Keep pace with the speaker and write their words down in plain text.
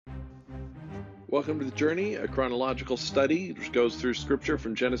Welcome to The Journey, a chronological study which goes through Scripture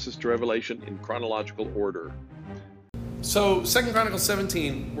from Genesis to Revelation in chronological order. So, 2 Chronicles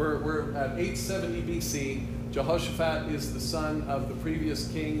 17, we're at 870 BC. Jehoshaphat is the son of the previous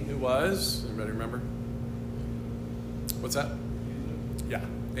king who was, anybody remember? What's that? Yeah,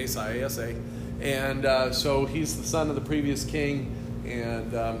 Asa. And so he's the son of the previous king.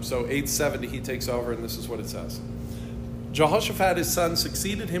 And so 870 he takes over, and this is what it says. Jehoshaphat, his son,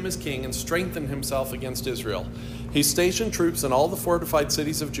 succeeded him as king and strengthened himself against Israel. He stationed troops in all the fortified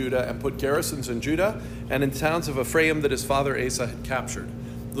cities of Judah and put garrisons in Judah and in the towns of Ephraim that his father Asa had captured.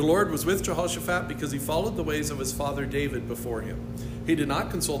 The Lord was with Jehoshaphat because he followed the ways of his father David before him. He did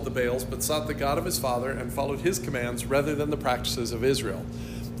not consult the Baals, but sought the God of his father and followed his commands rather than the practices of Israel.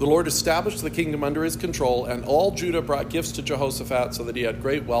 The Lord established the kingdom under his control, and all Judah brought gifts to Jehoshaphat so that he had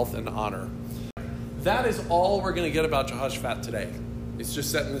great wealth and honor. That is all we're going to get about Jehoshaphat today. It's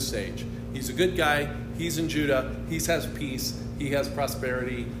just setting the stage. He's a good guy. He's in Judah. He has peace. He has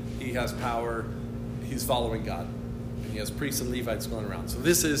prosperity. He has power. He's following God. And he has priests and Levites going around. So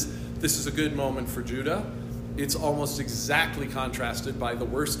this is a good moment for Judah. It's almost exactly contrasted by the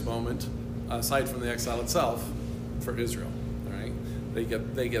worst moment, aside from the exile itself, for Israel. All right, they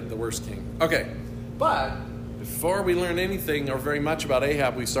get the worst king. Okay, but before we learn anything or very much about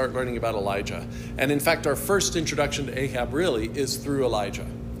Ahab, we start learning about Elijah. And in fact, our first introduction to Ahab really is through Elijah.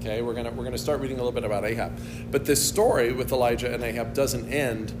 Okay, we're gonna start reading a little bit about Ahab. But this story with Elijah and Ahab doesn't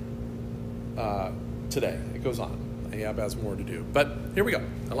end today. It goes on. Ahab has more to do. But here we go.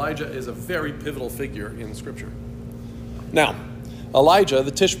 Elijah is a very pivotal figure in Scripture. Now, Elijah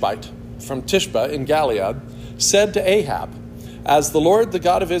the Tishbite from Tishba in Gilead said to Ahab, "As the Lord, the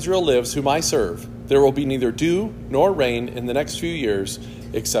God of Israel lives, whom I serve, there will be neither dew nor rain in the next few years,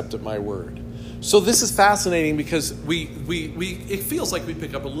 except at my word." So this is fascinating because it feels like we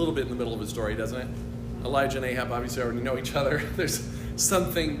pick up a little bit in the middle of the story, doesn't it? Elijah and Ahab obviously already know each other. There's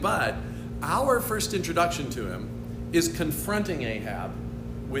something, but our first introduction to him is confronting Ahab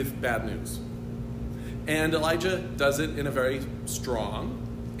with bad news. And Elijah does it in a very strong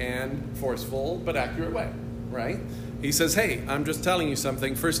and forceful but accurate way, right? He says, hey, I'm just telling you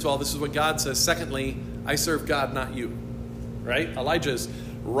something. First of all, this is what God says. Secondly, I serve God, not you, right? Elijah's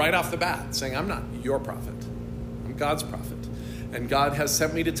right off the bat saying, I'm not your prophet. I'm God's prophet. And God has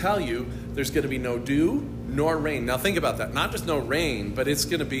sent me to tell you there's going to be no dew nor rain. Now think about that. Not just no rain, but it's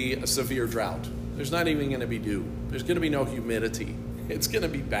going to be a severe drought. There's not even going to be dew. There's going to be no humidity. It's going to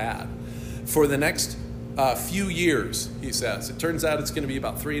be bad. For the next few years, he says. It turns out it's going to be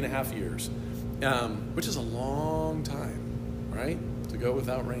about 3.5 years. Which is a long time, right, to go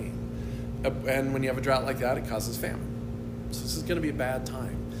without rain. And when you have a drought like that, it causes famine. So this is going to be a bad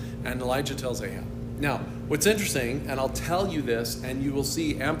time. And Elijah tells Ahab. Now, what's interesting, and I'll tell you this, and you will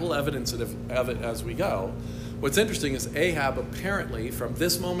see ample evidence of it as we go. What's interesting is Ahab apparently, from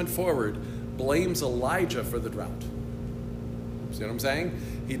this moment forward, blames Elijah for the drought. See what I'm saying?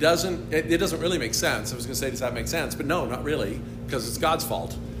 It doesn't really make sense. I was going to say, does that make sense? But no, not really, because it's God's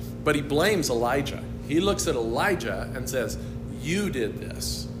fault. But he blames Elijah. He looks at Elijah and says, you did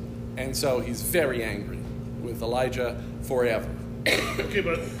this. And so he's very angry with Elijah forever. Okay,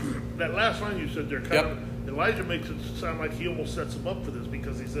 but that last line you said there, Elijah makes it sound like he almost sets him up for this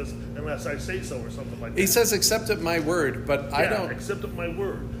because he says, unless I say so or something like that. He says, accept at my word, but I don't. Accept at my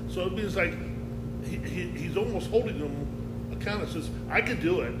word. So it means like he's almost holding him account and says, I can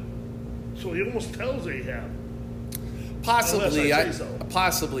do it. So he almost tells Ahab.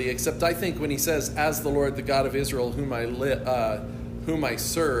 Possibly, except I think when he says, as the Lord, the God of Israel, whom I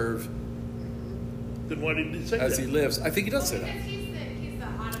serve, then why didn't he say as that? he lives, I think he does say that. He's the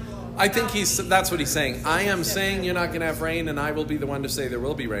audible. I think that's what he's saying. I am saying you're not going to have rain, and I will be the one to say there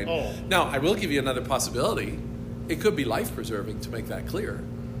will be rain. Oh. Now, I will give you another possibility. It could be life-preserving, to make that clear.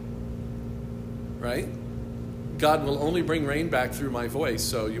 Right? God will only bring rain back through my voice,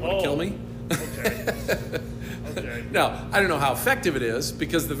 so you want to kill me? Okay. Okay. Now, I don't know how effective it is,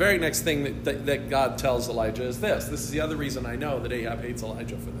 because the very next thing that God tells Elijah is this. This is the other reason I know that Ahab hates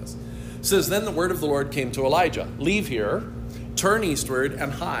Elijah for this. It says, then the word of the Lord came to Elijah. Leave here, turn eastward,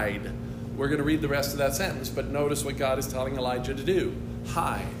 and hide. We're going to read the rest of that sentence, but notice what God is telling Elijah to do.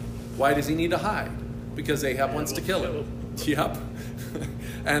 Hide. Why does he need to hide? Because Ahab wants to kill him. Yep.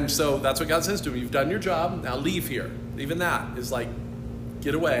 And so that's what God says to him. You've done your job, now leave here. Even that is like,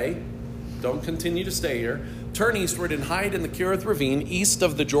 get away. Don't continue to stay here. Turn eastward and hide in the Kerith ravine east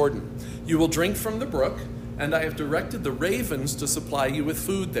of the Jordan. You will drink from the brook, and I have directed the ravens to supply you with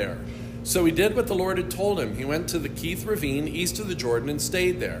food there. So he did what the Lord had told him. He went to the Keith ravine east of the Jordan and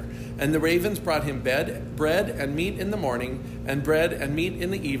stayed there. And the ravens brought him bread and meat in the morning, and bread and meat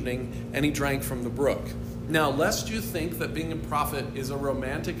in the evening, and he drank from the brook. Now, lest you think that being a prophet is a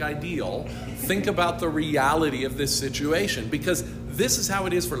romantic ideal, think about the reality of this situation, because this is how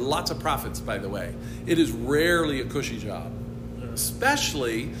it is for lots of prophets, by the way. It is rarely a cushy job,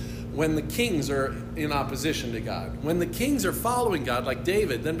 especially when the kings are in opposition to God. When the kings are following God, like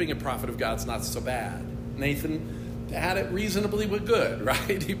David, then being a prophet of God's not so bad. Nathan had it reasonably good,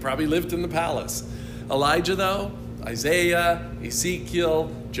 right? He probably lived in the palace. Elijah, though, Isaiah,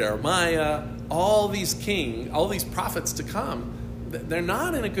 Ezekiel, Jeremiah, all these prophets to come, they're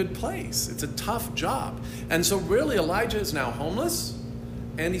not in a good place. It's a tough job. And so really Elijah is now homeless,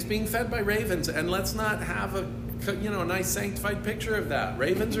 and he's being fed by ravens. And let's not have a nice sanctified picture of that.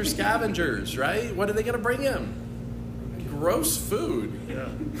 Ravens are scavengers, right? What are they going to bring him? Gross food. Yeah,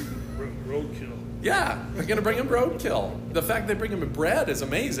 roadkill. Yeah, they're going to bring him roadkill. The fact they bring him bread is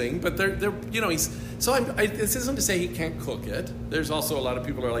amazing, but this isn't to say he can't cook it. There's also a lot of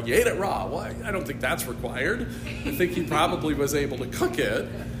people who are like, you ate it raw. Well, I don't think that's required. I think he probably was able to cook it.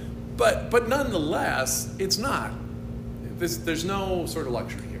 But nonetheless, it's not. There's no sort of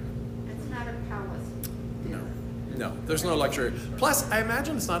luxury here. It's not a palace. No, there's no luxury. Plus, I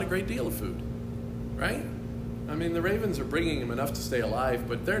imagine it's not a great deal of food, right? I mean, the ravens are bringing him enough to stay alive,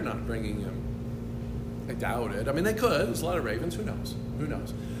 but they're not bringing him. I doubt it. I mean, they could. There's a lot of ravens. Who knows?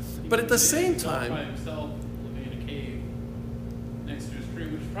 But at the same time, by himself, living in a cave next to a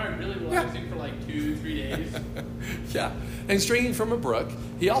stream, which is probably really relaxing for like 2-3 days. Yeah, and he's drinking from a brook.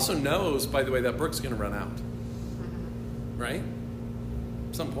 He also knows, by the way, that brook's going to run out, right?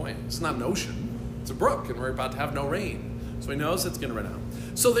 At some point. It's not an ocean. It's a brook, and we're about to have no rain. So he knows it's going to run out.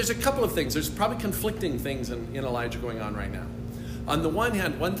 So there's a couple of things. There's probably conflicting things in Elijah going on right now. On the one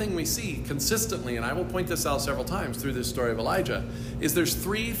hand, one thing we see consistently, and I will point this out several times through this story of Elijah, is there's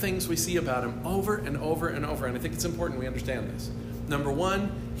 3 things we see about him over and over and over, and I think it's important we understand this. Number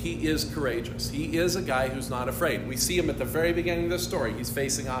 1, he is courageous. He is a guy who's not afraid. We see him at the very beginning of this story. He's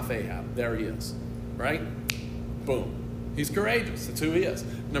facing off Ahab. There he is, right? Boom. He's courageous. That's who he is.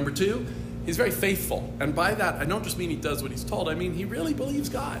 Number 2, he's very faithful. And by that, I don't just mean he does what he's told. I mean, he really believes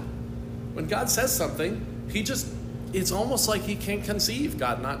God. When God says something, it's almost like he can't conceive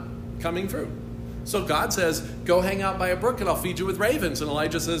God not coming through. So God says, go hang out by a brook and I'll feed you with ravens. And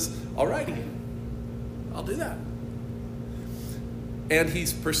Elijah says, all righty, I'll do that. And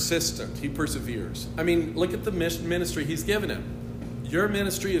he's persistent. He perseveres. I mean, look at the ministry he's given him. Your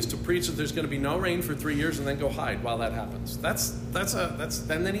ministry is to preach that there's going to be no rain for 3 years and then go hide while that happens.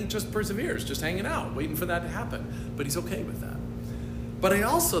 And then he just perseveres, just hanging out, waiting for that to happen. But he's okay with that. But I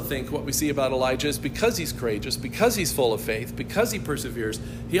also think what we see about Elijah is because he's courageous, because he's full of faith, because he perseveres,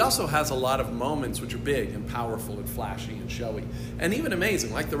 he also has a lot of moments which are big and powerful and flashy and showy and even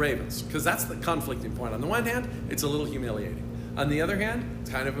amazing, like the ravens, because that's the conflicting point. On the one hand, it's a little humiliating. On the other hand, it's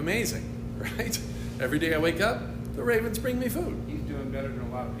kind of amazing, right? Every day I wake up, the ravens bring me food. He's doing better than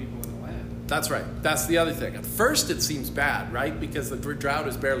a lot of people in the land. That's right. That's the other thing. At first it seems bad, right? Because the drought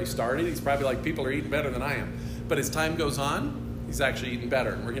has barely started. He's probably like, people are eating better than I am. But as time goes on, he's actually eating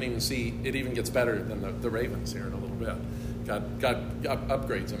better. And we're going to even see it even gets better than the ravens here in a little bit. God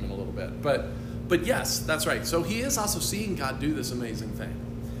upgrades him in a little bit. But yes, that's right. So he is also seeing God do this amazing thing.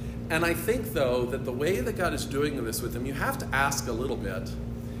 And I think, though, that the way that God is doing this with him, you have to ask a little bit,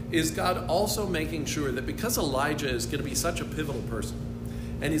 is God also making sure that because Elijah is going to be such a pivotal person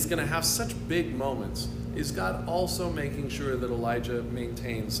and he's going to have such big moments, is God also making sure that Elijah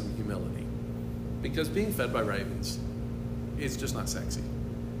maintains some humility? Because being fed by ravens is just not sexy.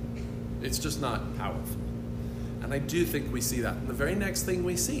 It's just not powerful. And I do think we see that. And the very next thing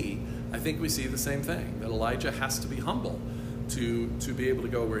we see, I think we see the same thing, that Elijah has to be humble to be able to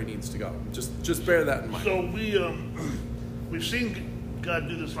go where he needs to go. Just bear that in mind. So we've seen God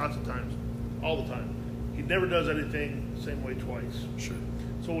do this lots of times, all the time. He never does anything the same way twice. Sure.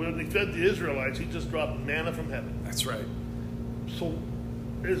 So when he fed the Israelites, he just dropped manna from heaven. That's right. So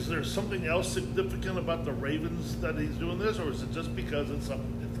is there something else significant about the ravens that he's doing this, or is it just because it's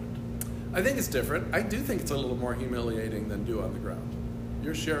something different? I think it's different. I do think it's a little more humiliating than dew on the ground.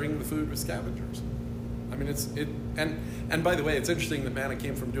 You're sharing the food with scavengers. I mean, and by the way, it's interesting that manna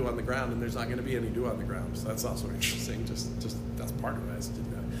came from dew on the ground, and there's not going to be any dew on the ground. So that's also interesting. Just that's part of it. Has to do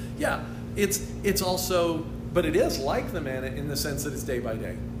that. Yeah, it's also, but it is like the manna in the sense that it's day by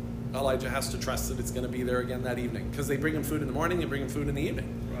day. Elijah has to trust that it's going to be there again that evening because they bring him food in the morning, they bring him food in the evening.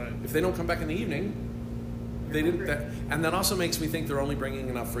 Right. If they don't come back in the evening, they didn't. And that also makes me think they're only bringing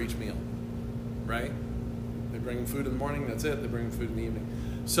enough for each meal, right? They bring him food in the morning. That's it. They bring him food in the evening.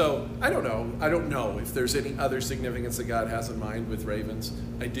 So I don't know. I don't know if there's any other significance that God has in mind with ravens.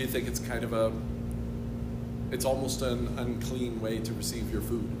 I do think it's kind of it's almost an unclean way to receive your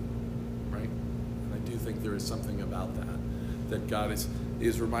food, right? And I do think there is something about that God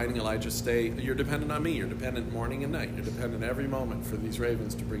is reminding Elijah, you're dependent on me. You're dependent morning and night. You're dependent every moment for these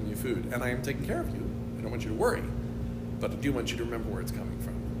ravens to bring you food. And I am taking care of you. I don't want you to worry, but I do want you to remember where it's coming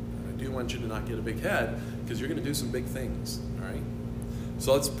from. And I do want you to not get a big head, because you're going to do some big things, all right?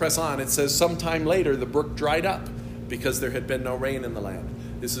 So let's press on. It says, sometime later, the brook dried up because there had been no rain in the land.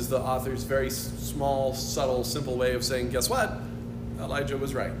 This is the author's very small, subtle, simple way of saying, guess what? Elijah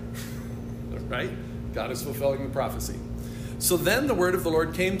was right. Right? God is fulfilling the prophecy. So then the word of the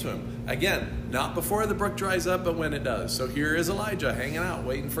Lord came to him. Again, not before the brook dries up, but when it does. So here is Elijah hanging out,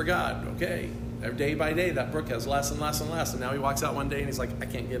 waiting for God. Okay, day by day, that brook has less and less and less. And now he walks out one day and he's like, I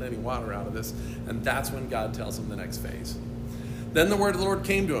can't get any water out of this. And that's when God tells him the next phase. Then the word of the Lord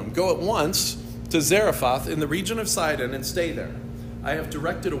came to him. Go at once to Zarephath in the region of Sidon and stay there. I have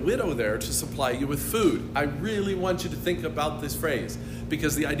directed a widow there to supply you with food. I really want you to think about this phrase,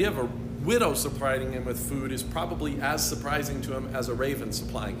 because the idea of a widow supplying him with food is probably as surprising to him as a raven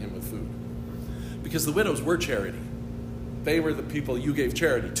supplying him with food. Because the widows were charity. They were the people you gave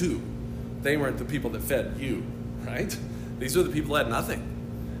charity to. They weren't the people that fed you, right? These are the people that had nothing.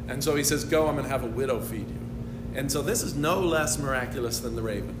 And so he says, go, I'm going to have a widow feed you. And so this is no less miraculous than the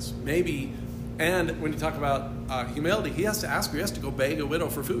ravens. Maybe, and when you talk about humility, he has to ask her, he has to go beg a widow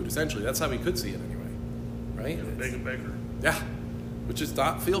for food, essentially. That's how he could see it anyway, right? Beg a beggar. Yeah, which does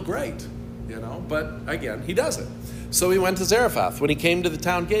not feel great, but again, he does it. So he went to Zarephath. When he came to the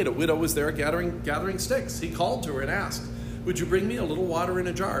town gate, a widow was there gathering sticks. He called to her and asked, would you bring me a little water in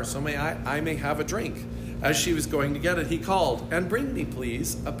a jar so I may have a drink? As she was going to get it, he called, and bring me,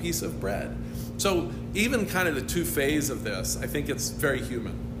 please, a piece of bread. So even kind of the two phase of this, I think it's very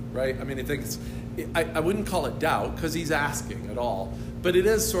human, right? I mean, I wouldn't call it doubt, because he's asking at all, but it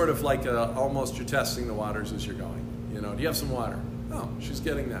is sort of like almost you're testing the waters as you're going. Do you have some water? Oh, she's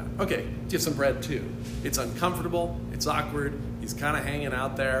getting that. Okay, do you have some bread too? It's uncomfortable, it's awkward, he's kind of hanging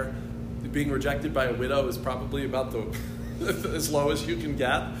out there. Being rejected by a widow is probably about as low as you can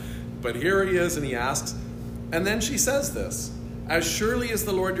get, but here he is and he asks, and then she says this, as surely as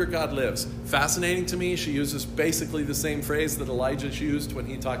the Lord your God lives. Fascinating to me, she uses basically the same phrase that Elijah used when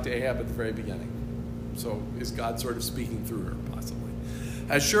he talked to Ahab at the very beginning. So is God sort of speaking through her, possibly?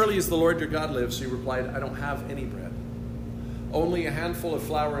 As surely as the Lord your God lives, she replied, I don't have any bread. Only a handful of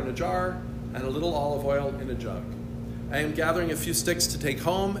flour in a jar and a little olive oil in a jug. I am gathering a few sticks to take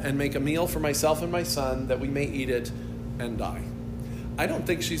home and make a meal for myself and my son, that we may eat it and die. I don't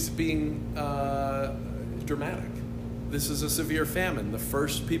think she's being dramatic. This is a severe famine. The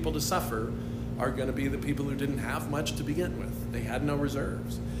first people to suffer are going to be the people who didn't have much to begin with. They had no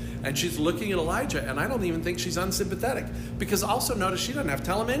reserves. And she's looking at Elijah, and I don't even think she's unsympathetic. Because also notice she doesn't have to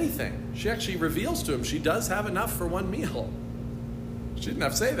tell him anything. She actually reveals to him she does have enough for one meal. She didn't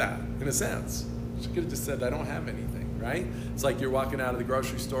have to say that, in a sense. She could have just said, I don't have anything, right? It's like you're walking out of the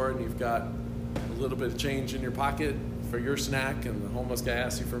grocery store and you've got a little bit of change in your pocket for your snack, and the homeless guy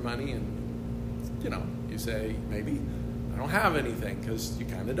asks you for money, and, you say, maybe, I don't have anything, because you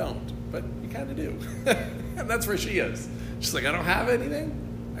kind of don't, but you kind of do. And that's where she is. She's like, I don't have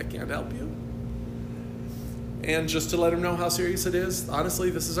anything. I can't help you. And just to let him know how serious it is, honestly,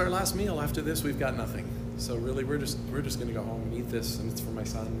 this is our last meal. After this, we've got nothing. So really, we're just going to go home and eat this, and it's for my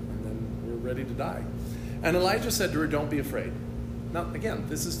son, and then we're ready to die. And Elijah said to her, don't be afraid. Now, again,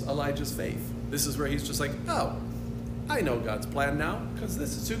 this is Elijah's faith. This is where he's just like, oh, I know God's plan now, because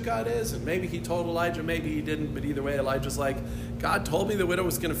this is who God is. And maybe he told Elijah, maybe he didn't, but either way, Elijah's like, God told me the widow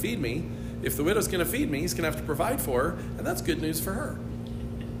was going to feed me. If the widow's going to feed me, he's going to have to provide for her, and that's good news for her.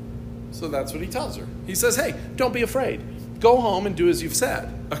 So that's what he tells her. He says, hey, don't be afraid. Go home and do as you've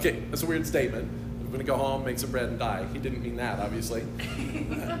said. Okay, that's a weird statement. I'm going to go home, make some bread, and die. He didn't mean that, obviously.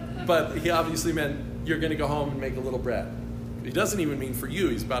 But he obviously meant you're going to go home and make a little bread. He doesn't even mean for you.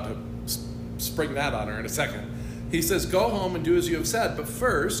 He's about to spring that on her in a second. He says, go home and do as you have said, but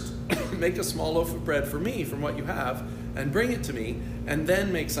first make a small loaf of bread for me from what you have, and bring it to me, and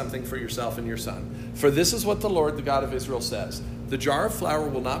then make something for yourself and your son. For this is what the Lord, the God of Israel, says. The jar of flour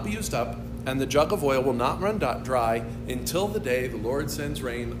will not be used up, and the jug of oil will not run dry until the day the Lord sends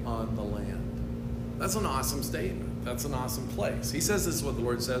rain on the land. That's an awesome statement. That's an awesome place. He says this is what the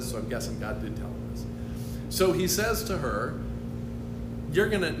Lord says, so I'm guessing God did tell him this. So he says to her,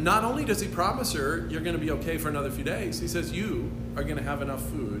 not only does he promise her you're going to be okay for another few days, he says you are going to have enough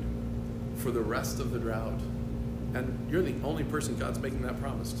food for the rest of the drought. And you're the only person God's making that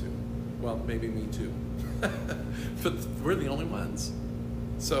promise to. Well, maybe me too. But we're the only ones.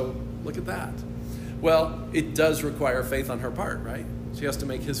 So look at that. Well, it does require faith on her part, right? She has to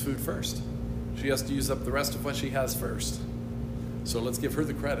make his food first. She has to use up the rest of what she has first. So let's give her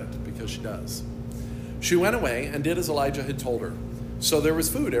the credit because she does. She went away and did as Elijah had told her. So there was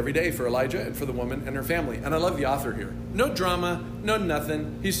food every day for Elijah and for the woman and her family. And I love the author here. No drama, no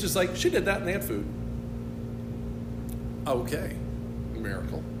nothing. He's just like, she did that and they had food. Okay,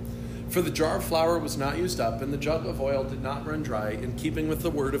 miracle. For the jar of flour was not used up and the jug of oil did not run dry, in keeping with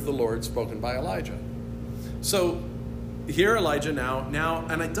the word of the Lord spoken by Elijah. So here Elijah now,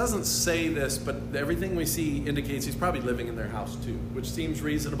 and it doesn't say this, but everything we see indicates he's probably living in their house too, which seems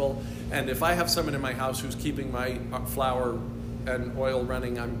reasonable. And if I have someone in my house who's keeping my flour and oil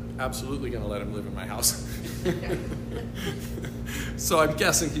running, I'm absolutely going to let him live in my house. So I'm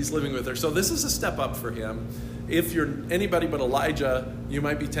guessing he's living with her. So this is a step up for him. If you're anybody but Elijah, you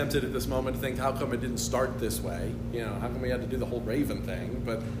might be tempted at this moment to think, how come it didn't start this way? You know, how come we had to do the whole raven thing?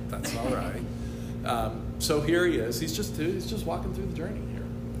 But that's all right. So here he is. He's just walking through the journey here.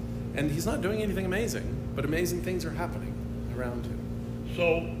 And he's not doing anything amazing, but amazing things are happening around him.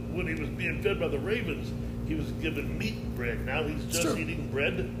 So when he was being fed by the ravens, he was given meat bread. Now he's just eating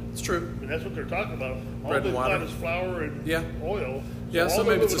bread. It's true. And that's what they're talking about. All Bread they've and water. got is flour and oil. So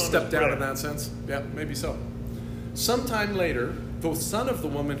maybe it's a all step they're down living in on that is sense. Yeah, maybe so. Sometime later, the son of the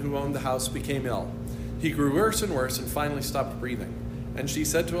woman who owned the house became ill. He grew worse and worse and finally stopped breathing. And she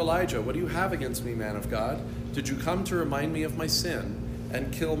said to Elijah, "What do you have against me, man of God? Did you come to remind me of my sin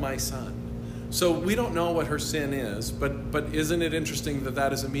and kill my son?" So we don't know what her sin is, but isn't it interesting that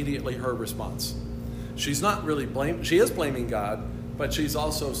that is immediately her response? She's not really she is blaming God, but she's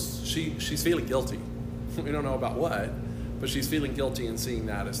also, she's feeling guilty. We don't know about what, but she's feeling guilty and seeing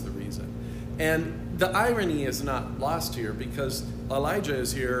that as the reason. And the irony is not lost here because Elijah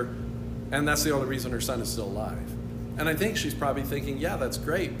is here and that's the only reason her son is still alive. And I think she's probably thinking, yeah, that's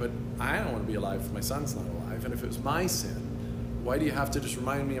great, but I don't want to be alive if my son's not alive. And if it was my sin, why do you have to just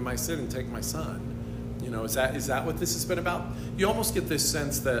remind me of my sin and take my son? You know, is that what this has been about? You almost get this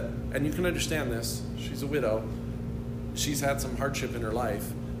sense that, and you can understand this, she's a widow, she's had some hardship in her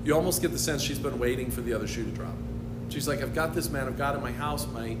life. You almost get the sense she's been waiting for the other shoe to drop. She's like, I've got this man of God in my house,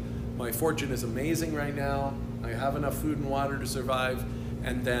 my fortune is amazing right now, I have enough food and water to survive,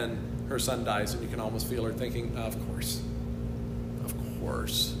 and then her son dies, and you can almost feel her thinking, of course.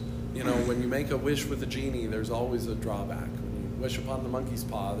 You know, when you make a wish with a genie, there's always a drawback. When you wish upon the monkey's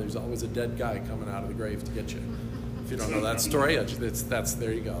paw, there's always a dead guy coming out of the grave to get you. If you don't know that story,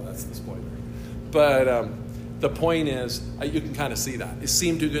 there you go, that's the spoiler. But the point is, you can kind of see that. It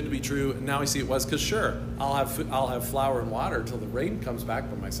seemed too good to be true, and now I see it was, because sure, I'll have flour and water until the rain comes back,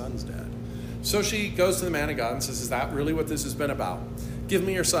 but my son's dead. So she goes to the man of God and says, is that really what this has been about? Give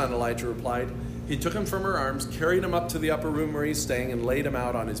me your son, Elijah replied. He took him from her arms, carried him up to the upper room where he's staying, and laid him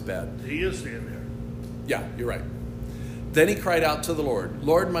out on his bed. He is staying there. Yeah, you're right. Then he cried out to the Lord,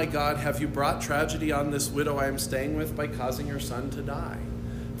 Lord my God, have you brought tragedy on this widow I am staying with by causing her son to die?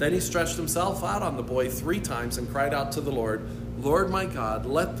 Then he stretched himself out on the boy 3 times and cried out to the Lord, Lord my God,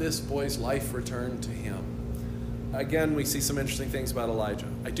 let this boy's life return to him. Again, we see some interesting things about Elijah.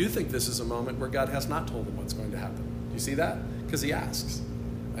 I do think this is a moment where God has not told him what's going to happen. Do you see that? Because he asks,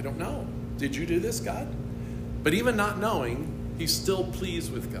 I don't know. Did you do this, God? But even not knowing, he's still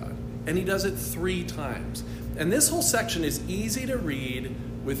pleased with God. And he does it 3 times. And this whole section is easy to read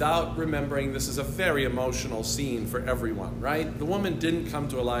without remembering this is a very emotional scene for everyone, right? The woman didn't come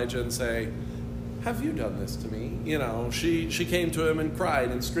to Elijah and say, have you done this to me? You know, she came to him and cried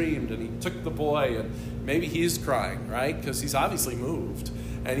and screamed, and he took the boy, and maybe he's crying, right? Because he's obviously moved.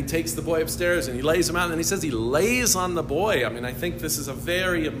 And he takes the boy upstairs and he lays him out, and then he says he lays on the boy. I mean, I think this is a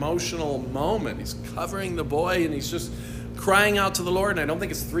very emotional moment. He's covering the boy and he's just crying out to the Lord. And I don't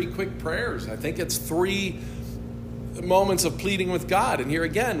think it's 3 quick prayers. I think it's 3 moments of pleading with God. And here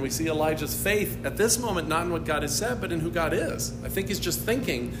again, we see Elijah's faith at this moment, not in what God has said, but in who God is. I think he's just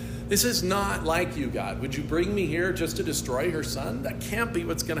thinking, this is not like you, God. Would you bring me here just to destroy her son? That can't be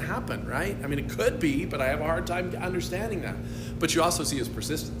what's going to happen, right? I mean, it could be, but I have a hard time understanding that. But you also see his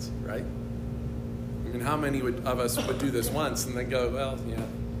persistence, right? I mean, how many of us would do this once and then go, well, yeah,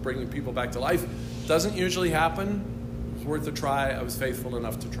 bringing people back to life doesn't usually happen. It was worth a try. I was faithful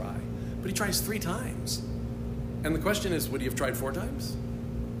enough to try. But he tries 3 times. And the question is, would he have tried 4 times?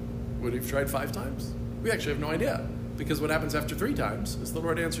 Would he have tried 5 times? We actually have no idea. Because what happens after 3 times is the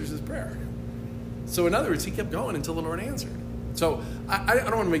Lord answers his prayer. So in other words, he kept going until the Lord answered. So I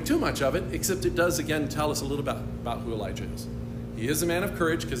don't want to make too much of it, except it does, again, tell us a little bit about who Elijah is. He is a man of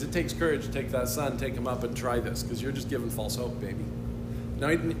courage, because it takes courage to take that son, take him up and try this, because you're just giving false hope, baby. Now,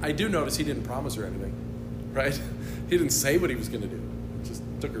 I do notice he didn't promise her anything, right? He didn't say what he was going to do. Just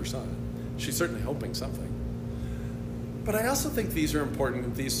took her son. She's certainly hoping something. But I also think these are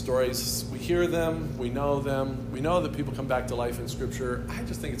important, these stories. We hear them, we know that people come back to life in Scripture. I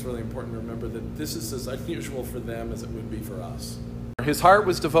just think it's really important to remember that this is as unusual for them as it would be for us. His heart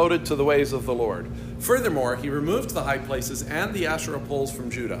was devoted to the ways of the Lord. Furthermore, he removed the high places and the Asherah poles from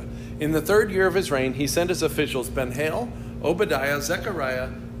Judah. In the 3rd year of his reign, he sent his officials Ben-Hail, Obadiah, Zechariah,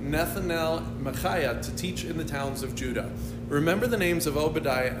 Nethanel, Micaiah to teach in the towns of Judah. Remember the names of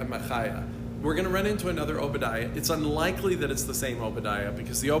Obadiah and Micaiah. We're going to run into another Obadiah. It's unlikely that it's the same Obadiah,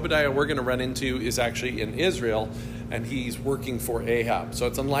 because the Obadiah we're going to run into is actually in Israel, and he's working for Ahab. So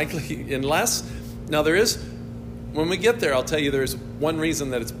it's unlikely, unless, now there is, when we get there, I'll tell you there's one reason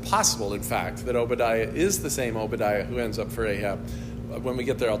that it's possible, in fact, that Obadiah is the same Obadiah who ends up for Ahab. When we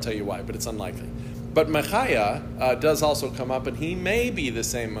get there, I'll tell you why, but it's unlikely. But Micaiah does also come up, and he may be the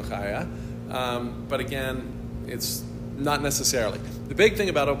same Micaiah, but again, it's not necessarily. The big thing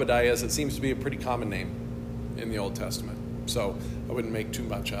about Obadiah is it seems to be a pretty common name in the Old Testament, so I wouldn't make too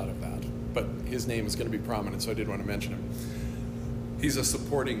much out of that. But his name is going to be prominent, so I did want to mention him. He's a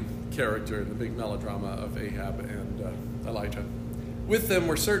supporting character in the big melodrama of Ahab and Elijah. With them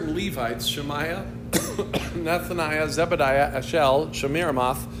were certain Levites, Shemaiah, Nethaniah, Zebediah, Ashel,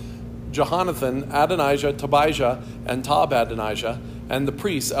 Shemiramoth, Jehonathan, Adonijah, Tobijah, and Tob-Adonijah, and the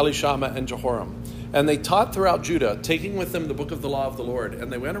priests Elishama and Jehoram. And they taught throughout Judah, taking with them the book of the law of the Lord.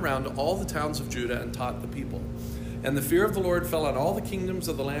 And they went around to all the towns of Judah and taught the people. And the fear of the Lord fell on all the kingdoms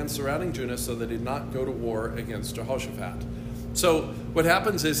of the land surrounding Judah, so they did not go to war against Jehoshaphat. So what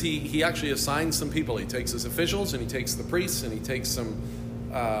happens is he actually assigns some people. He takes his officials, and he takes the priests, and he takes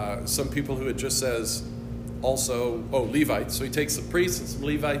some people who it just says also, Levites. So he takes the priests and some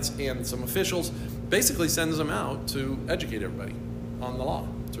Levites and some officials, basically sends them out to educate everybody on the law,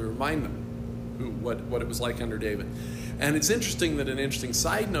 to remind them what it was like under David. And it's interesting that an interesting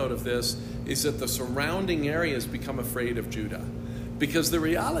side note of this is that the surrounding areas become afraid of Judah. Because the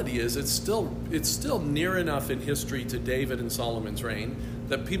reality is it's still near enough in history to David and Solomon's reign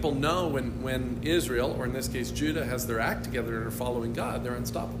that people know when Israel, or in this case Judah, has their act together and are following God, they're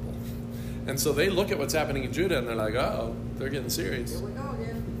unstoppable. And so they look at what's happening in Judah and they're like, uh-oh, they're getting serious. Here we go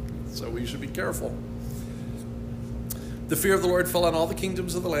again. So we should be careful. The fear of the Lord fell on all the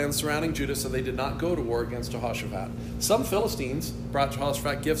kingdoms of the land surrounding Judah, so they did not go to war against Jehoshaphat. Some Philistines brought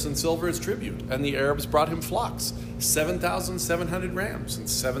Jehoshaphat gifts and silver as tribute, and the Arabs brought him flocks, 7,700 rams and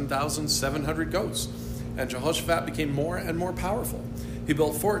 7,700 goats. And Jehoshaphat became more and more powerful. He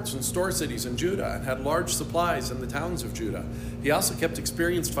built forts and store cities in Judah and had large supplies in the towns of Judah. He also kept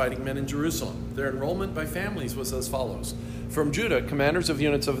experienced fighting men in Jerusalem. Their enrollment by families was as follows. From Judah, commanders of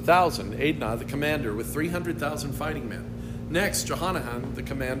units of 1,000, Adnah, the commander, with 300,000 fighting men. Next, Johanan, the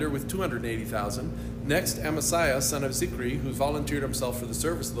commander, with 280,000. Next, Amasiah, son of Zikri, who volunteered himself for the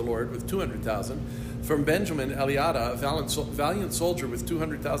service of the Lord, with 200,000. From Benjamin, Eliada, a valiant soldier with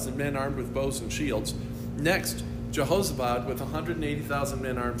 200,000 men armed with bows and shields. Next, Jehozabad, with 180,000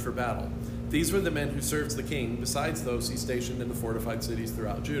 men armed for battle. These were the men who served the king, besides those he stationed in the fortified cities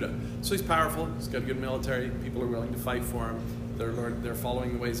throughout Judah. So he's powerful, he's got a good military, people are willing to fight for him, they're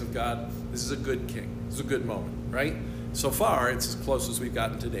following the ways of God. This is a good king, this is a good moment, right? So far, it's as close as we've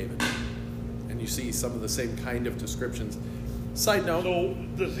gotten to David. And you see some of the same kind of descriptions. Side note. So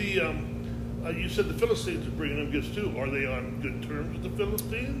does he, you said the Philistines are bringing him gifts too. Are they on good terms with the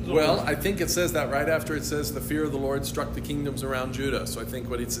Philistines? Or? Well, I think it says that right after it says the fear of the Lord struck the kingdoms around Judah. So I think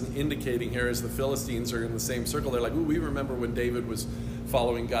what it's indicating here is the Philistines are in the same circle. They're like, ooh, we remember when David was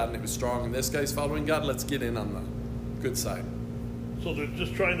following God and it was strong, and this guy's following God. Let's get in on the good side. So they're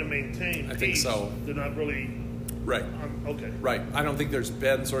just trying to maintain peace. I think so. They're not really... Right. Okay. Right. I don't think there's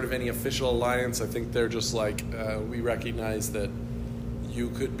been sort of any official alliance. I think they're just like, we recognize that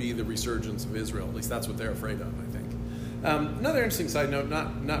you could be the resurgence of Israel. At least that's what they're afraid of, I think. Another interesting side note,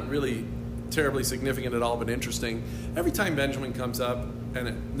 not really terribly significant at all, but interesting. Every time Benjamin comes up,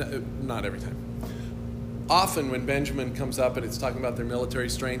 and not every time, often when Benjamin comes up and it's talking about their military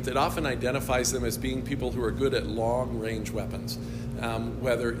strength, it often identifies them as being people who are good at long-range weapons.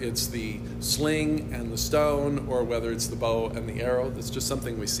 Whether it's the sling and the stone or whether it's the bow and the arrow. That's just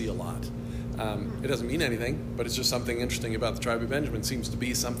something we see a lot. It doesn't mean anything, but it's just something interesting about the tribe of Benjamin. It seems to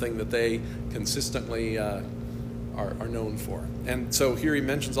be something that they consistently are known for. And so here he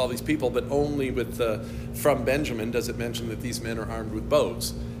mentions all these people, but only from Benjamin does it mention that these men are armed with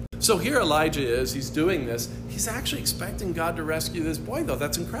bows. So here Elijah is, he's doing this. He's actually expecting God to rescue this boy, though.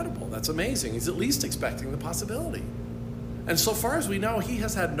 That's incredible. That's amazing. He's at least expecting the possibility. And so far as we know, he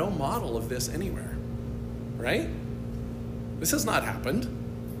has had no model of this anywhere, right? This has not happened.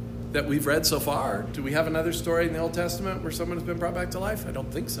 that we've read so far. Do we have another story in the Old Testament where someone has been brought back to life? I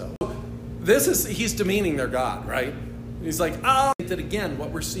don't think so. He's demeaning their God, right? He's like, oh, that again,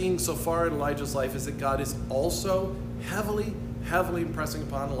 what we're seeing so far in Elijah's life is that God is also heavily impressing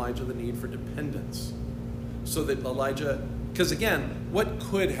upon Elijah the need for dependence. So that Elijah, because again, what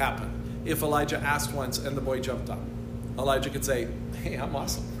could happen if Elijah asked once and the boy jumped up? Elijah could say, hey, I'm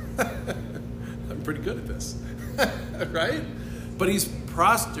awesome. I'm pretty good at this, right? But he's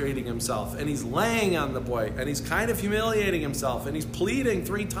prostrating himself, and he's laying on the boy, and he's kind of humiliating himself, and he's pleading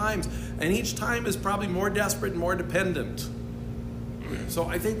 3 times, and each time is probably more desperate and more dependent. So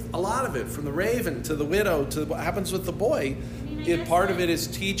I think a lot of it, from the raven to the widow to what happens with the boy, part of it is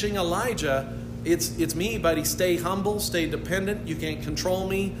teaching Elijah, it's me, buddy. Stay humble, stay dependent. You can't control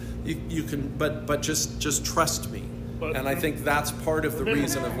me. You can, but just trust me. And I think that's part of the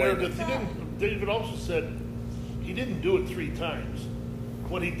reason of waiting. David also said he didn't do it 3 times.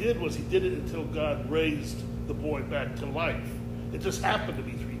 What he did was he did it until God raised the boy back to life. It just happened to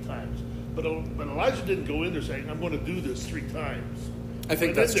be 3 times. But Elijah didn't go in there saying, I'm going to do this 3 times. I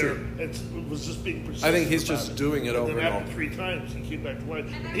think that's true. It was just being persistent. I think he's just doing it over and over. After 3 times, he came back to life.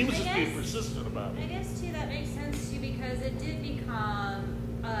 He was just being persistent about it. I guess, too, that makes sense, too, because it did become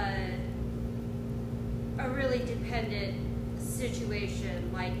a really dependent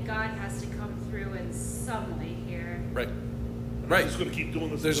situation. Like, God has to come through in some way here. Right. He's going to keep doing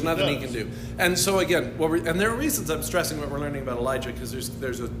this. There's nothing he can do. And so again, and there are reasons I'm stressing what we're learning about Elijah, because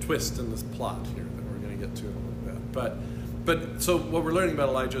there's a twist in this plot here that we're going to get to in a little bit. But so what we're learning about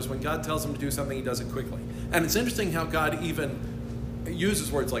Elijah is when God tells him to do something, he does it quickly. And it's interesting how God even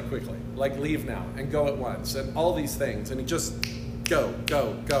uses words like quickly, like leave now and go at once and all these things. And he just go.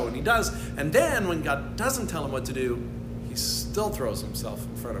 And he does. And then when God doesn't tell him what to do, he still throws himself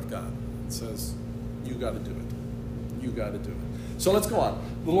in front of God and says, you got to do it. You got to do it. So let's go on.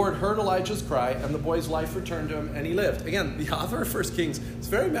 The Lord heard Elijah's cry, and the boy's life returned to him, and he lived. Again, the author of 1 Kings is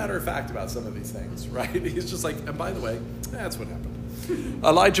very matter-of-fact about some of these things, right? He's just like, and by the way, that's what happened.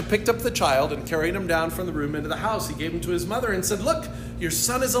 Elijah picked up the child and carried him down from the room into the house. He gave him to his mother and said, look, your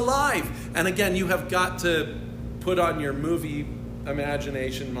son is alive. And again, you have got to put on your movie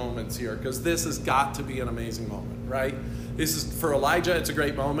imagination moments here, because this has got to be an amazing moment, right? This is, for Elijah, it's a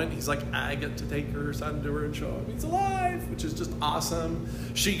great moment. He's like, I get to take her son to her and show him he's alive, which is just awesome.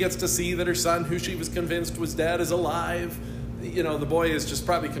 She gets to see that her son, who she was convinced was dead, is alive. You know, the boy is just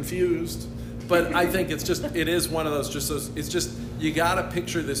probably confused. But I think it is one of those, it's just, you got to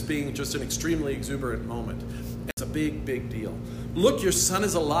picture this being just an extremely exuberant moment. It's a big, big deal. Look, your son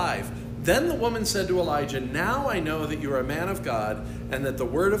is alive. Then the woman said to Elijah, now I know that you are a man of God, and that the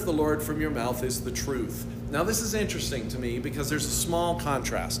word of the Lord from your mouth is the truth. Now this is interesting to me because there's a small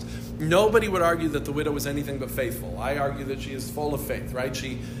contrast. Nobody would argue that the widow was anything but faithful. I argue that she is full of faith, right?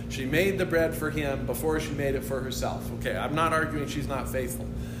 She made the bread for him before she made it for herself. Okay, I'm not arguing she's not faithful.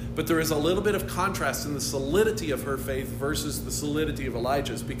 But there is a little bit of contrast in the solidity of her faith versus the solidity of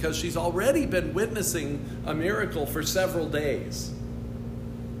Elijah's, because she's already been witnessing a miracle for several days.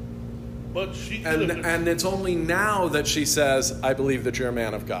 But she and it's only now that she says, I believe that you're a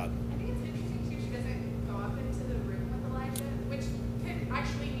man of God. I think it's interesting, too, she doesn't go up into the room with Elijah, which could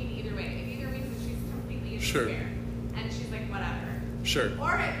actually mean either way. It either means that she's completely in despair, and she's like, whatever. Sure.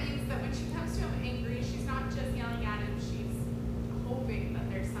 Or it means that when she comes to him angry, she's not just yelling at him, she's hoping that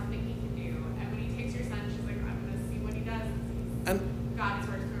there's something he can do. And when he takes her son, she's like, I'm going to see what he does. And God has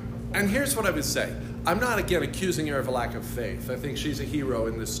worked for him before. And here's what I would say. I'm not, again, accusing her of a lack of faith. I think she's a hero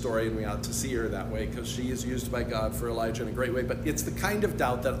in this story, and we ought to see her that way because she is used by God for Elijah in a great way. But it's the kind of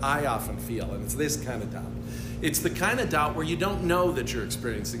doubt that I often feel, and it's this kind of doubt. It's the kind of doubt where you don't know that you're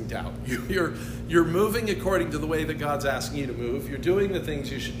experiencing doubt. You're moving according to the way that God's asking you to move. You're doing the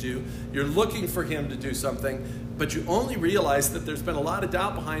things you should do. You're looking for him to do something, but you only realize that there's been a lot of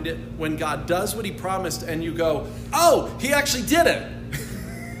doubt behind it when God does what he promised, and you go, oh, he actually did it.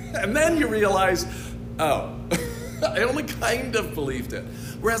 And then you realize, oh, I only kind of believed it.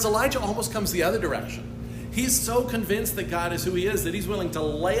 Whereas Elijah almost comes the other direction. He's so convinced that God is who he is that he's willing to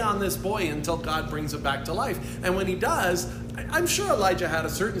lay on this boy until God brings it back to life. And when he does, I'm sure Elijah had a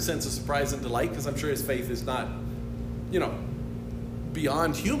certain sense of surprise and delight, because I'm sure his faith is not,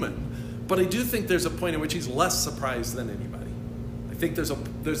 beyond human. But I do think there's a point in which he's less surprised than anybody. I think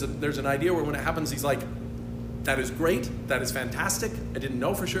there's an idea where when it happens, he's like, that is great. That is fantastic. I didn't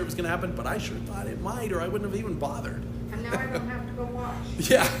know for sure it was going to happen, but I sure thought it might, or I wouldn't have even bothered. And now I don't have to go wash.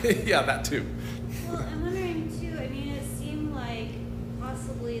 Yeah, that too. Well, I'm wondering too, it seemed like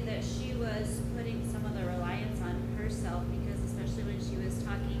possibly that she was putting some of the reliance on herself, because especially when she was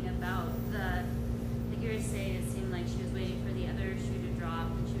talking about like you were saying, it seemed like she was waiting for the other shoe to drop,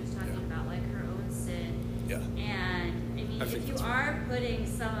 and she was talking Yeah. And I mean, if you are putting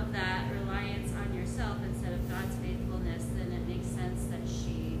some of that reliance on yourself instead of God's faithfulness, then it makes sense that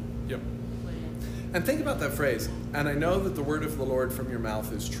she wouldn't. And think about that phrase, and I know that the word of the Lord from your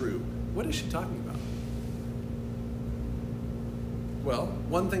mouth is true. What is she talking about? Well,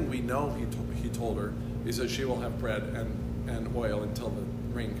 one thing we know he told her is that she will have bread and oil until the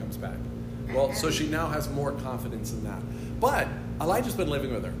rain comes back. Well, so she now has more confidence in that. But Elijah's been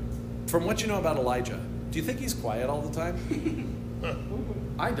living with her. From what you know about Elijah, do you think he's quiet all the time?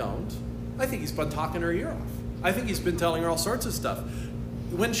 I don't. I think he's been talking her ear off. I think he's been telling her all sorts of stuff.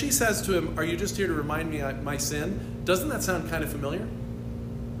 When she says to him, "Are you just here to remind me of my sin?" Doesn't that sound kind of familiar?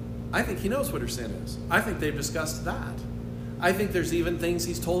 I think he knows what her sin is. I think they've discussed that. I think there's even things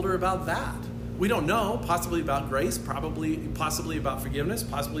he's told her about that. We don't know, possibly about grace, possibly about forgiveness,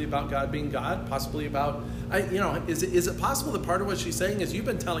 possibly about God being God, possibly about, is it possible that part of what she's saying is, you've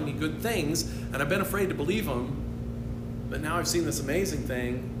been telling me good things, and I've been afraid to believe them, but now I've seen this amazing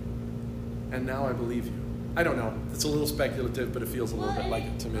thing, and now I believe you. I don't know. It's a little speculative, but it feels a little bit like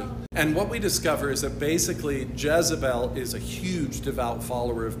it to me. And what we discover is that basically Jezebel is a huge devout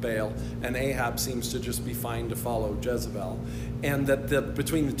follower of Baal, and Ahab seems to just be fine to follow Jezebel. And that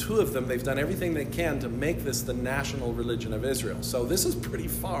between the two of them, they've done everything they can to make this the national religion of Israel. So this is pretty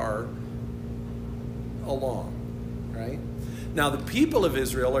far along, right? Now, the people of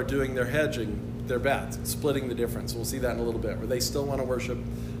Israel are doing their hedging, their bets, splitting the difference. We'll see that in a little bit, where they still want to worship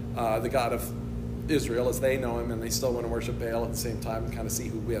the God of Israel as they know him, and they still want to worship Baal at the same time and kind of see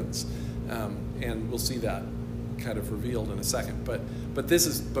who wins. And we'll see that kind of revealed in a second. But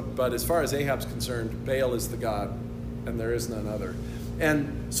as far as Ahab's concerned, Baal is the God, and there is none other.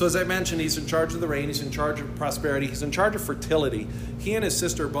 And so, as I mentioned, he's in charge of the rain, he's in charge of prosperity, he's in charge of fertility. He and his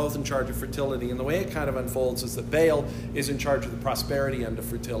sister are both in charge of fertility, and the way it kind of unfolds is that Baal is in charge of the prosperity end of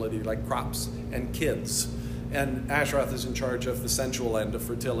fertility, like crops and kids. And Asheroth is in charge of the sensual end of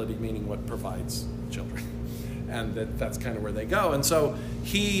fertility, meaning what provides children. And that's kind of where they go. And so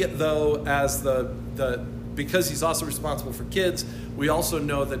he, though, as because he's also responsible for kids, we also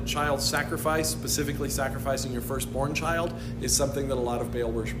know that child sacrifice, specifically sacrificing your firstborn child, is something that a lot of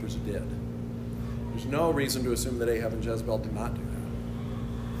Baal worshippers did. There's no reason to assume that Ahab and Jezebel did not do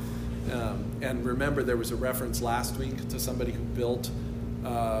that. And remember, there was a reference last week to somebody who built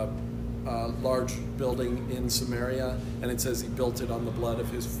a large building in Samaria, and it says he built it on the blood of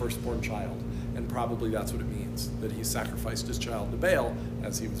his firstborn child. And probably that's what it means, that he sacrificed his child to Baal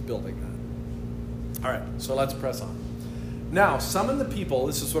as he was building that. All right, so let's press on. Now, summon the people.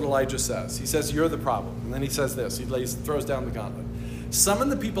 This is what Elijah says. He says, you're the problem. And then he says this. He throws down the gauntlet. Summon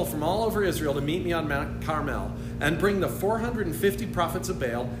the people from all over Israel to meet me on Mount Carmel, and bring the 450 prophets of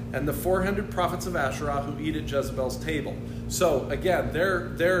Baal and the 400 prophets of Asherah who eat at Jezebel's table. So, again,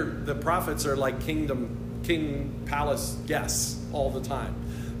 the prophets are like king palace guests all the time.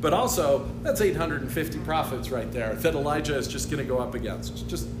 But also, that's 850 prophets right there that Elijah is just going to go up against.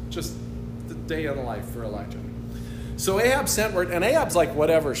 Just the day in the life for Elijah. So Ahab sent word, and Ahab's like,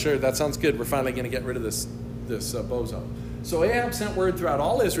 whatever, sure, that sounds good. We're finally going to get rid of this bozo. So Ahab sent word throughout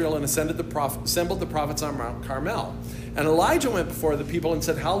all Israel and assembled the prophets on Mount Carmel. And Elijah went before the people and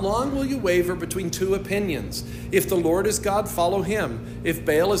said, how long will you waver between two opinions? If the Lord is God, follow him. If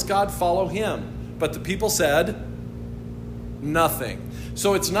Baal is God, follow him. But the people said, nothing.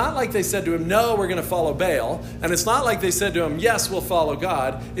 So it's not like they said to him, no, we're going to follow Baal. And it's not like they said to him, yes, we'll follow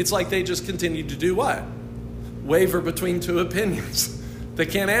God. It's like they just continued to do what? Waver between two opinions. They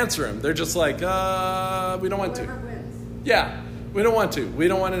can't answer him. They're just like, we don't want to. Yeah, we don't want to. We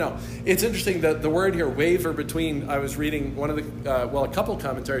don't want to know. It's interesting that the word here, waver between, I was reading a couple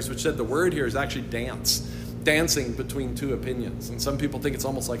commentaries which said the word here is actually dancing between two opinions. And some people think it's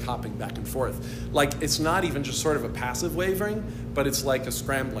almost like hopping back and forth. Like it's not even just sort of a passive wavering, but it's like a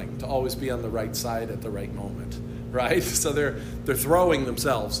scrambling to always be on the right side at the right moment, right? So they're throwing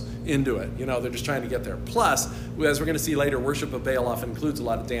themselves into it. They're just trying to get there. Plus, as we're going to see later, worship of Baal often includes a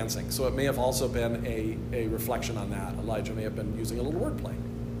lot of dancing. So it may have also been a reflection on that. Elijah may have been using a little wordplay.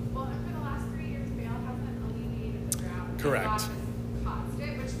 Well, and for the last 3 years, Baal hasn't alleviated the drought. Correct. God has caused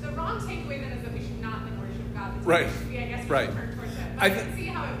it, which the wrong takeaway then is that we should not then worship God. Right. I guess we Right. should turn towards it. But I can see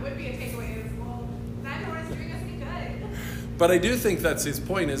how it would be a takeaway is, well, neither one is doing us any good. But I do think that's his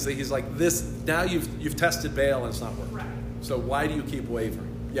point, is that he's like, this, now you've tested Baal and it's not working. Right. So why do you keep wavering?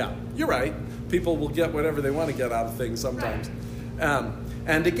 Yeah, you're right. People will get whatever they want to get out of things sometimes. Right.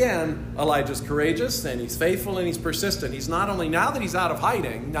 And again, Elijah's courageous and he's faithful and he's persistent. He's not only, now that he's out of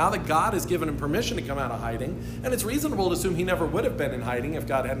hiding, now that God has given him permission to come out of hiding, and it's reasonable to assume he never would have been in hiding if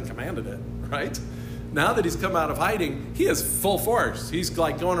God hadn't commanded it, right? Now that he's come out of hiding, he is full force. He's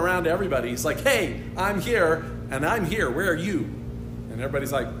like going around to everybody. He's like, hey, I'm here, and I'm here. Where are you? And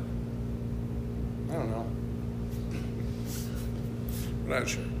everybody's like, I don't know. We're not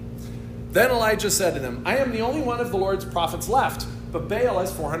sure. Then Elijah said to them, I am the only one of the Lord's prophets left, but Baal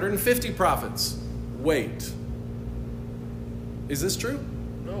has 450 prophets. Wait. Is this true?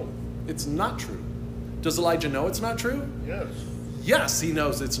 No. It's not true. Does Elijah know it's not true? Yes. Yes, he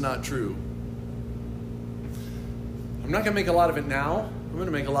knows it's not true. I'm not going to make a lot of it now. I'm going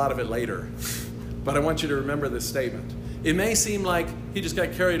to make a lot of it later. But I want you to remember this statement. It may seem like he just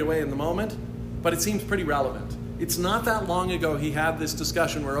got carried away in the moment, but it seems pretty relevant. It's not that long ago he had this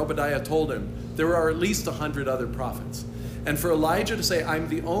discussion where Obadiah told him there are at least 100 other prophets. And for Elijah to say, I'm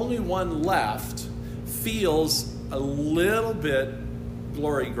the only one left, feels a little bit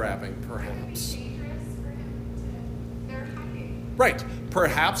glory-grabbing, perhaps. Right.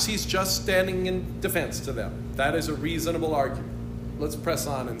 Perhaps he's just standing in defense to them. That is a reasonable argument. Let's press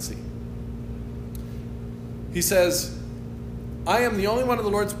on and see. He says, I am the only one of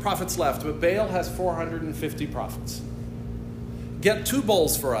the Lord's prophets left, but Baal has 450 prophets. Get 2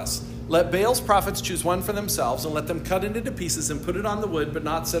 bowls for us. Let Baal's prophets choose one for themselves, and let them cut it into pieces and put it on the wood, but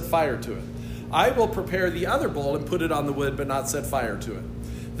not set fire to it. I will prepare the other bowl and put it on the wood, but not set fire to it.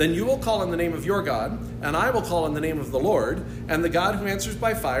 Then you will call on the name of your God, and I will call on the name of the Lord, and the God who answers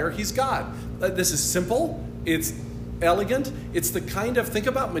by fire, he's God. This is simple. It's elegant. It's the kind of, think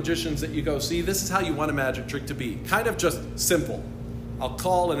about magicians that you go, see, this is how you want a magic trick to be. Kind of just simple. I'll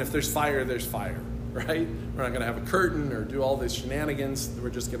call, and if there's fire, right? We're not going to have a curtain or do all these shenanigans. We're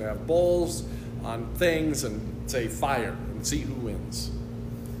just going to have bowls on things and say fire and see who wins.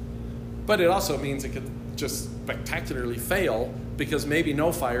 But it also means it could just spectacularly fail because maybe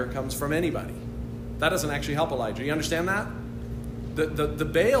no fire comes from anybody. That doesn't actually help Elijah. You understand that? The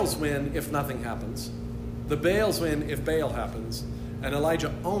Baals win if nothing happens. The Baals win if Baal happens. And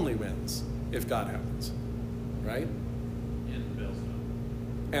Elijah only wins if God happens. Right? And the Baals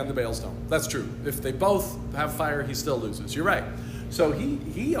don't. And the Baals don't. That's true. If they both have fire, he still loses. You're right. So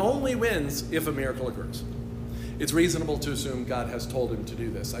he only wins if a miracle occurs. It's reasonable to assume God has told him to do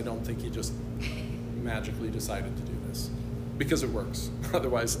this. I don't think he just magically decided to do this. Because it works.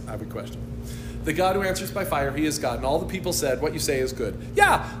 Otherwise, I would question. The God who answers by fire, he is God. And all the people said, what you say is good.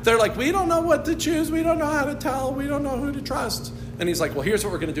 Yeah, they're like, we don't know what to choose. We don't know how to tell. We don't know who to trust. And he's like, well, here's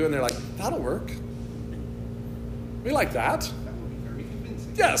what we're going to do. And they're like, that'll work. We like that. That would be very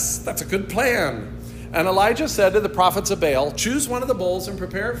convincing. Yes, that's a good plan. And Elijah said to the prophets of Baal, choose one of the bowls and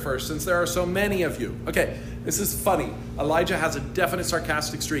prepare it first, since there are so many of you. Okay, this is funny. Elijah has a definite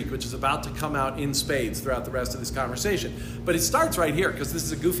sarcastic streak, which is about to come out in spades throughout the rest of this conversation. But it starts right here, because this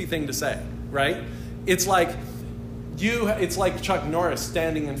is a goofy thing to say, right? It's like Chuck Norris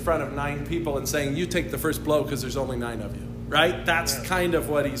standing in front of 9 people and saying, you take the first blow because there's only 9 of you, right? That's kind of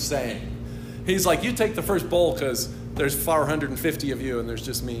what he's saying. He's like, you take the first bowl because there's 450 of you and there's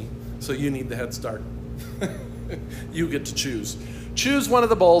just me. So you need the head start. You get to choose. Choose one of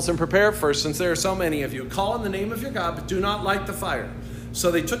the bowls and prepare it first, since there are so many of you. Call on the name of your God, but do not light the fire.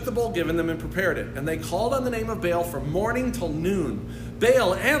 So they took the bowl given them and prepared it. And they called on the name of Baal from morning till noon.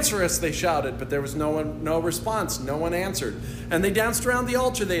 Baal, answer us, they shouted. But there was no response. No one answered. And they danced around the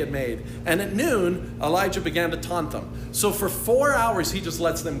altar they had made. And at noon, Elijah began to taunt them. So for 4 hours, he just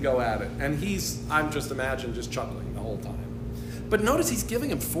lets them go at it. And I'm just imagine, just chuckling the whole time. But notice he's giving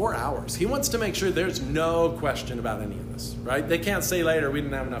him 4 hours. He wants to make sure there's no question about any of this, right? They can't say later, we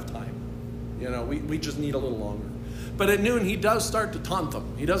didn't have enough time. You know, we just need a little longer. But at noon, he does start to taunt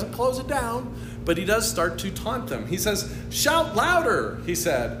them. He doesn't close it down, but he does start to taunt them. He says, shout louder, he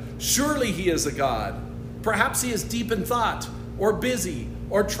said. Surely he is a god. Perhaps he is deep in thought, or busy,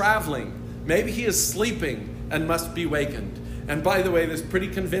 or traveling. Maybe he is sleeping and must be wakened. And by the way, there's pretty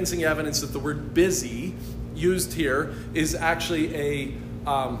convincing evidence that the word busy used here is actually a,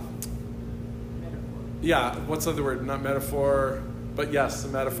 what's the other word? Not metaphor, but yes, a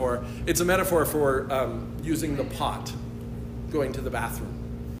metaphor. It's a metaphor for using the pot, going to the bathroom.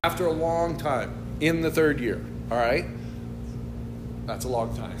 After a long time, in the 3rd year, all right? That's a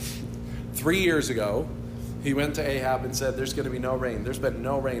long time. 3 years ago, he went to Ahab and said, there's going to be no rain. There's been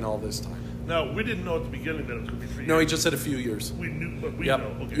no rain all this time. Now, we didn't know at the beginning that it was going to be 3 years. No, he just said a few years. We knew, but we Yep.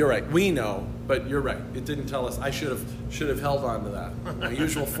 know. Okay. You're right. We know, but you're right. It didn't tell us. I should have held on to that. My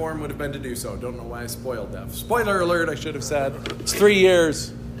usual form would have been to do so. Don't know why I spoiled that. Spoiler alert, I should have said. It's 3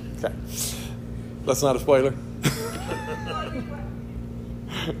 years. Okay. That's not a spoiler.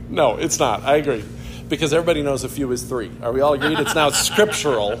 No, it's not. I agree. Because everybody knows a few is 3. Are we all agreed? It's now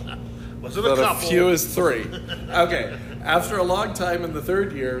scriptural Was it a that couple? a few is 3. Okay. After a long time in the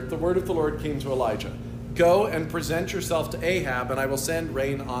 3rd year, the word of the Lord came to Elijah. Go and present yourself to Ahab, and I will send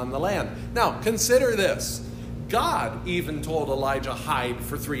rain on the land. Now, consider this. God even told Elijah, hide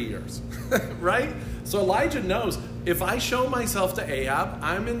for 3 years, right? So Elijah knows, if I show myself to Ahab,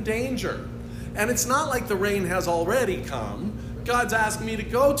 I'm in danger. And it's not like the rain has already come. God's asking me to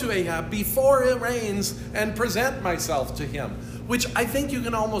go to Ahab before it rains and present myself to him, which I think you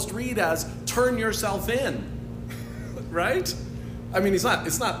can almost read as turn yourself in, right? I mean, it's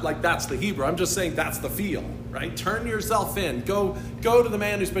not like that's the Hebrew. I'm just saying that's the feel, right? Turn yourself in. Go to the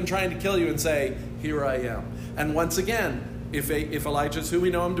man who's been trying to kill you and say, here I am. And once again, if Elijah's who we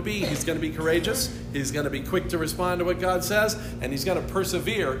know him to be, he's going to be courageous, he's going to be quick to respond to what God says, and he's going to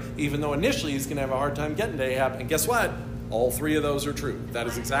persevere, even though initially he's going to have a hard time getting to Ahab. And guess what? All 3 of those are true. That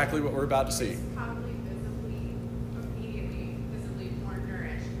is exactly what we're about to see. Probably immediately visibly more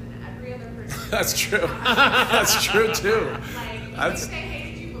nourished than every other person. That's true. That's true too. Like, That's- they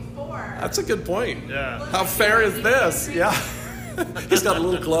hated you before. That's a good point. Yeah. How fair is this? Yeah. He's got a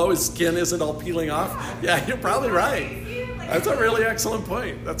little glow. His skin isn't all peeling off. Yeah, you're probably right. That's a really excellent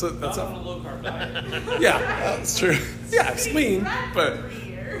point. That's Not a on a low-carb diet. yeah, that's true. Yeah, it's lean, but For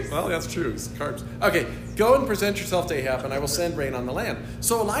years. well, that's true. It's carbs. Okay, go and present yourself to Ahab, and I will send rain on the land.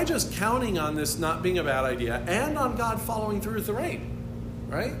 So Elijah's counting on this not being a bad idea, and on God following through with the rain,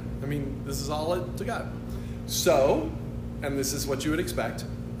 right? I mean, this is all up to God. So, and this is what you would expect.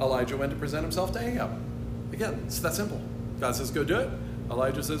 Elijah went to present himself to Ahab. Again, it's that simple. God says, go do it.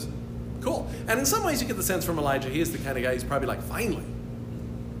 Elijah says, cool. And in some ways, you get the sense from Elijah, he is the kind of guy, he's probably like, finally.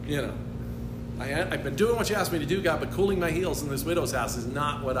 You know, I've been doing what you asked me to do, God, but cooling my heels in this widow's house is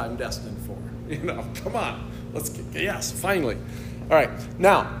not what I'm destined for. You know, come on. Yes, finally. All right.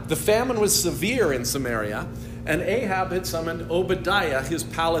 Now, the famine was severe in Samaria, and Ahab had summoned Obadiah, his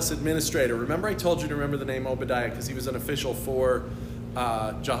palace administrator. Remember, I told you to remember the name Obadiah because he was an official for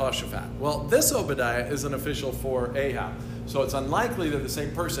Jehoshaphat. Well, this Obadiah is an official for Ahab. So it's unlikely they're the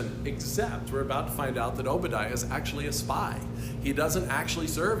same person, except we're about to find out that Obadiah is actually a spy. He doesn't actually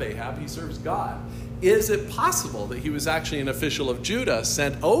serve Ahab, he serves God. Is it possible that he was actually an official of Judah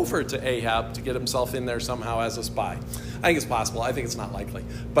sent over to Ahab to get himself in there somehow as a spy? I think it's possible. I think it's not likely.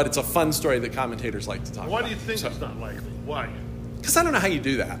 But it's a fun story that commentators like to talk about. Why do you think it's not likely? Why? Because I don't know how you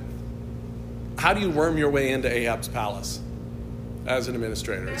do that. How do you worm your way into Ahab's palace as an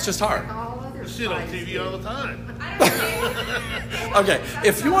administrator? It's just hard. You see it on TV all the time. Okay,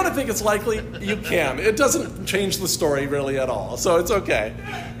 if you want to think it's likely, you can. It doesn't change the story really at all, so it's okay.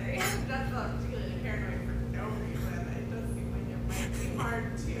 That's not really paranoid for no reason. It does seem like it might be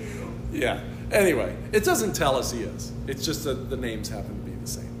hard to. Yeah. Anyway, it doesn't tell us he is. It's just that the names happen to be the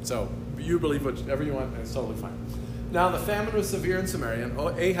same. So you believe whatever you want, and it's totally fine. Now the famine was severe in Samaria,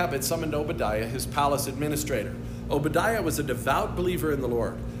 and Ahab had summoned Obadiah, his palace administrator. Obadiah was a devout believer in the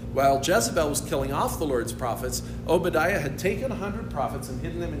Lord. While Jezebel was killing off the Lord's prophets, Obadiah had taken 100 prophets and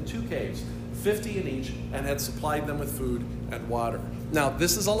hidden them in 2 caves, 50 in each, and had supplied them with food and water. Now,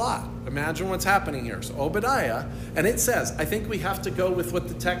 this is a lot. Imagine what's happening here. So Obadiah, and it says, I think we have to go with what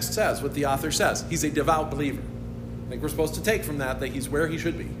the text says, what the author says. He's a devout believer. I think we're supposed to take from that he's where he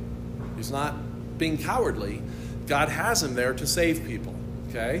should be. He's not being cowardly. God has him there to save people.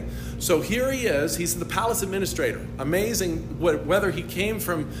 Okay, so here he is. He's the palace administrator. Amazing, whether he came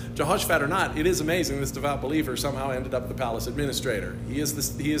from Jehoshaphat or not, it is amazing this devout believer somehow ended up the palace administrator. He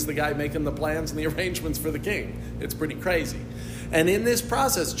is the guy making the plans and the arrangements for the king. It's pretty crazy. And in this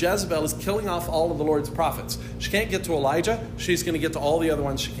process, Jezebel is killing off all of the Lord's prophets. She can't get to Elijah. She's going to get to all the other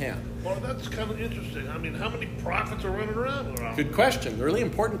ones she can. Well, that's kind of interesting. I mean, how many prophets are running around? Good question. A really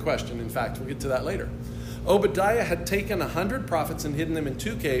important question, in fact. We'll get to that later. Obadiah had taken 100 prophets and hidden them in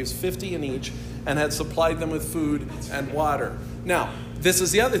 2 caves, 50 in each, and had supplied them with food and water. Now, this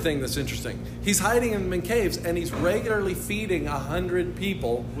is the other thing that's interesting. He's hiding them in caves, and he's regularly feeding 100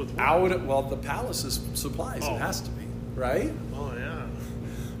 people out the palace's supplies. Oh. It has to be, right? Oh, yeah.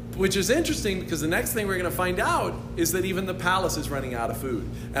 Which is interesting because the next thing we're going to find out is that even the palace is running out of food.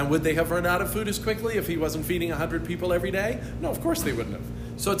 And would they have run out of food as quickly if he wasn't feeding 100 people every day? No, of course they wouldn't have.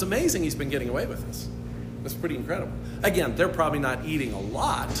 So it's amazing he's been getting away with this. That's pretty incredible. Again, they're probably not eating a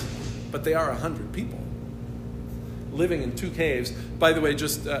lot, but they are 100 people living in 2 caves. By the way,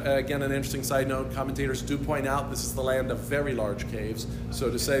 just again, an interesting side note, commentators do point out this is the land of very large caves.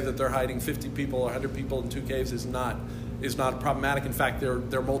 So to say that they're hiding 50 people or 100 people in 2 caves is not problematic. In fact,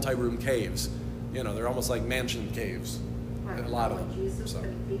 they're multi-room caves. You know, they're almost like mansion caves. A lot of them. Jesus So.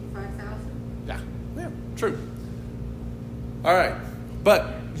 could feed 5,000? Yeah, true. All right,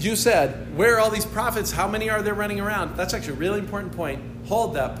 but you said, where are all these prophets? How many are there running around? That's actually a really important point.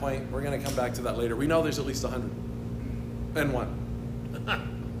 Hold that point. We're going to come back to that later. We know there's at least 100. And 1.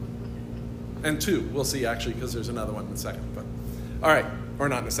 And 2. We'll see, actually, because there's another one in a second. But all right. Or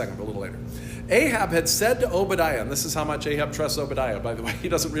not in a second, but a little later. Ahab had said to Obadiah, and this is how much Ahab trusts Obadiah, by the way. He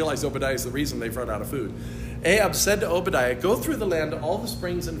doesn't realize Obadiah is the reason they've run out of food. Ahab said to Obadiah, go through the land to all the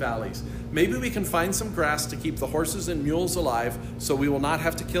springs and valleys. Maybe we can find some grass to keep the horses and mules alive, so we will not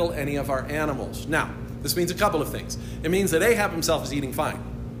have to kill any of our animals. Now, this means a couple of things. It means that Ahab himself is eating fine,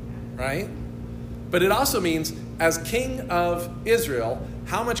 right? But it also means, as king of Israel,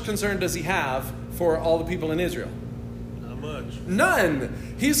 how much concern does he have for all the people in Israel? Much.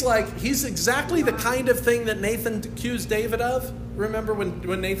 None. He's exactly the kind of thing that Nathan accused David of. Remember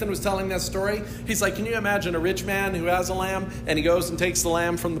when Nathan was telling that story? He's like, can you imagine a rich man who has a lamb and he goes and takes the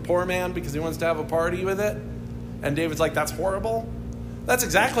lamb from the poor man because he wants to have a party with it? And David's like, that's horrible. That's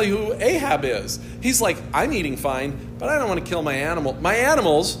exactly who Ahab is. He's like, I'm eating fine, but I don't want to kill my animal. My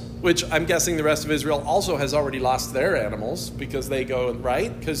animals, which I'm guessing the rest of Israel also has already lost their animals because they go,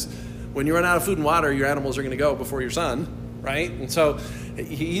 right? Because when you run out of food and water, your animals are going to go before your son. Right? And so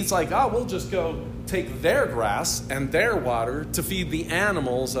he's like, we'll just go take their grass and their water to feed the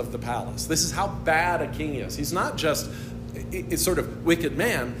animals of the palace. This is how bad a king is. He's not just a sort of wicked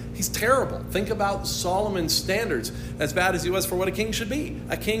man. He's terrible. Think about Solomon's standards, as bad as he was for what a king should be.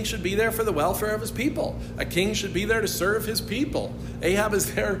 A king should be there for the welfare of his people. A king should be there to serve his people. Ahab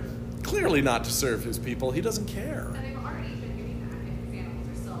is there clearly not to serve his people. He doesn't care. And they've already been doing that if his animals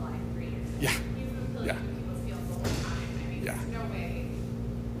are still alive 3 years. Yeah. He's been killing people's fields the whole time. Yeah. There's no way.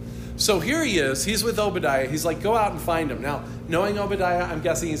 So here he is. He's with Obadiah. He's like, go out and find him. Now, knowing Obadiah, I'm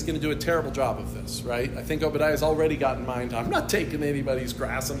guessing he's going to do a terrible job of this, right? I think Obadiah's already got in mind, I'm not taking anybody's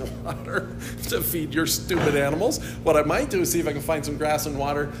grass and water to feed your stupid animals. What I might do is see if I can find some grass and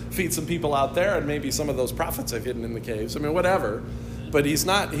water, feed some people out there, and maybe some of those prophets I've hidden in the caves. I mean, whatever. But he's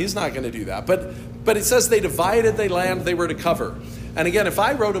not going to do that. But it says they divided the land they were to cover. And again, if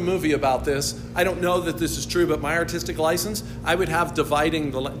I wrote a movie about this, I don't know that this is true, but my artistic license, I would have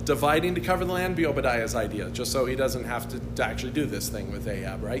dividing to cover the land be Obadiah's idea, just so he doesn't have to actually do this thing with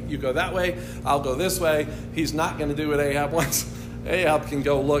Ahab, right? You go that way, I'll go this way. He's not going to do what Ahab wants. Ahab can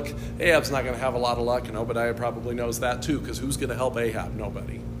go look. Ahab's not going to have a lot of luck, and Obadiah probably knows that too, because who's going to help Ahab?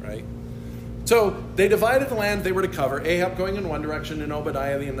 Nobody, right? So they divided the land they were to cover, Ahab going in one direction and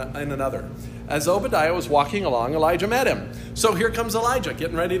Obadiah in another. As Obadiah was walking along, Elijah met him. So here comes Elijah,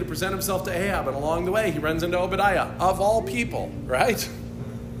 getting ready to present himself to Ahab, and along the way he runs into Obadiah, of all people, right?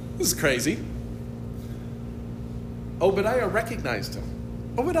 This is crazy. Obadiah recognized him.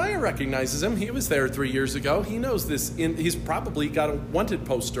 Obadiah recognizes him. He was there 3 years ago. He knows this. He's probably got a wanted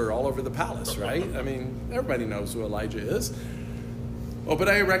poster all over the palace, right? I mean, everybody knows who Elijah is.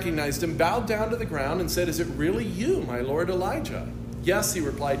 Obadiah recognized him, bowed down to the ground, and said, is it really you, my lord Elijah? Yes, he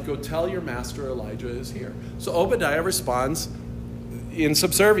replied, go tell your master Elijah is here. So Obadiah responds in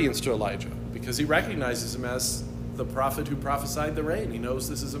subservience to Elijah because he recognizes him as the prophet who prophesied the rain. He knows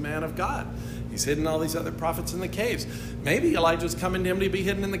this is a man of God. He's hidden all these other prophets in the caves. Maybe Elijah's coming to him to be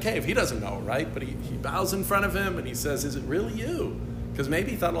hidden in the cave. He doesn't know, right? But he bows in front of him and he says, is it really you? Because maybe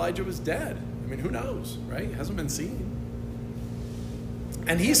he thought Elijah was dead. I mean, who knows, right? He hasn't been seen.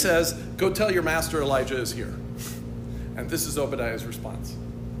 And he says, go tell your master Elijah is here. And this is Obadiah's response.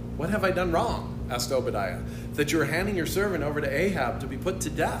 What have I done wrong? Asked Obadiah. That you are handing your servant over to Ahab to be put to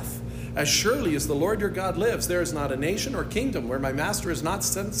death. As surely as the Lord your God lives, there is not a nation or kingdom where my master has not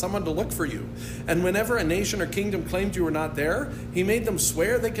sent someone to look for you. And whenever a nation or kingdom claimed you were not there, he made them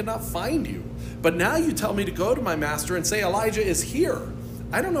swear they could not find you. But now you tell me to go to my master and say Elijah is here.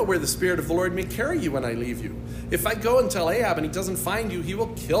 I don't know where the Spirit of the Lord may carry you when I leave you. If I go and tell Ahab and he doesn't find you, he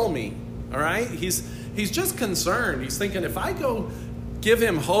will kill me. All right? He's just concerned. He's thinking, if I go give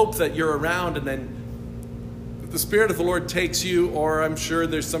him hope that you're around and then the Spirit of the Lord takes you, or I'm sure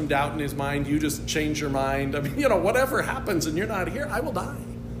there's some doubt in his mind, you just change your mind. I mean, whatever happens and you're not here, I will die.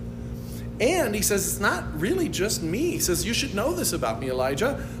 And he says, it's not really just me. He says, you should know this about me,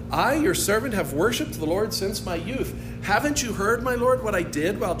 Elijah. I, your servant, have worshipped the Lord since my youth. Haven't you heard, my Lord, what I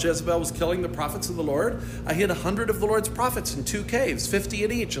did while Jezebel was killing the prophets of the Lord? I hid 100 of the Lord's prophets in 2 caves, 50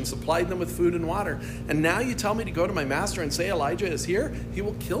 at each, and supplied them with food and water. And now you tell me to go to my master and say Elijah is here? He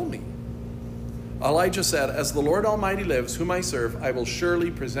will kill me. Elijah said, as the Lord Almighty lives, whom I serve, I will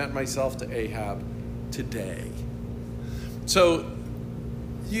surely present myself to Ahab today. So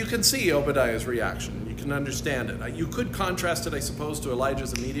you can see Obadiah's reaction. You can understand it. You could contrast it, I suppose, to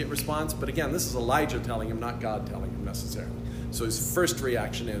Elijah's immediate response. But again, this is Elijah telling him, not God telling him necessarily. So his first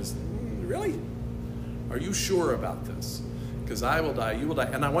reaction is, really? Are you sure about this? Because I will die, you will die.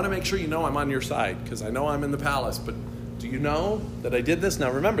 And I want to make sure you know I'm on your side, because I know I'm in the palace. But do you know that I did this?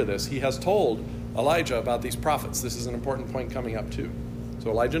 Now remember this. He has told Elijah about these prophets. This is an important point coming up too. So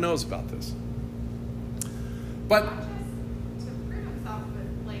Elijah knows about this. But Not just to prove himself,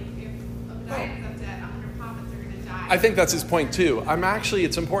 but like if Obadiah's up dead, 100 prophets are going to die. I think that's his point too.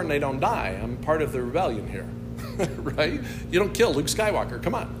 It's important they don't die. I'm part of the rebellion here. Right? You don't kill Luke Skywalker.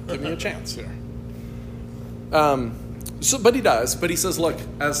 Come on, give me a chance here. But he does. But he says, look,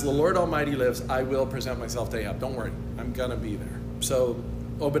 as the Lord Almighty lives, I will present myself to Ahab. Don't worry, I'm going to be there. So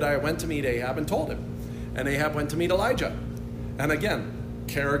Obadiah went to meet Ahab and told him. And Ahab went to meet Elijah. And again,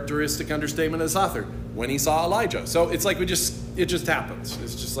 characteristic understatement of this author, when he saw Elijah. So it's like it just happens.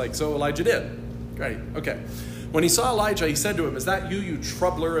 It's just like, so Elijah did. Great, okay. When he saw Elijah, he said to him, is that you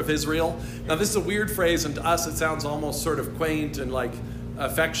troubler of Israel? Now, this is a weird phrase, and to us it sounds almost sort of quaint and like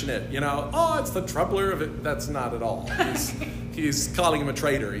affectionate. Oh, it's the troubler of it. That's not at all. He's calling him a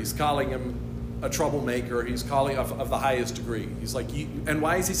traitor. He's calling him a troublemaker. He's calling of the highest degree. He's like, and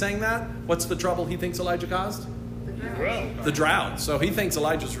why is he saying that? What's the trouble he thinks Elijah caused? The drought. So he thinks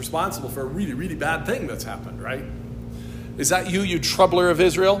Elijah's responsible for a really, really bad thing that's happened, right? Is that you troubler of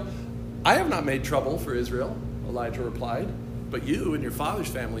Israel? I have not made trouble for Israel, Elijah replied, but you and your father's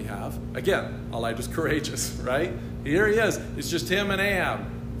family have. Again, Elijah's courageous, right? Here he is. It's just him and Ahab,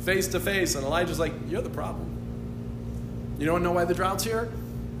 face to face, and Elijah's like, you're the problem. You don't know why the drought's here?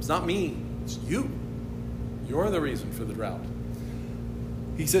 It's not me. It's you. You're the reason for the drought.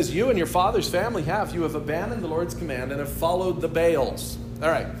 He says, you and your father's family have. You have abandoned the Lord's command and have followed the Baals. All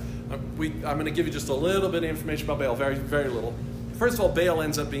right. I'm going to give you just a little bit of information about Baal, very, very little. First of all, Baal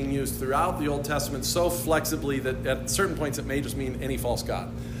ends up being used throughout the Old Testament so flexibly that at certain points it may just mean any false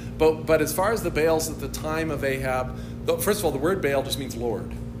god. But as far as the Baals at the time of Ahab, first of all, the word Baal just means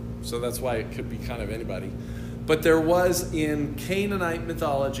Lord. So that's why it could be kind of anybody. But there was in Canaanite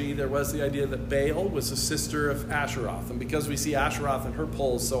mythology, there was the idea that Baal was a sister of Asheroth. And because we see Asheroth and her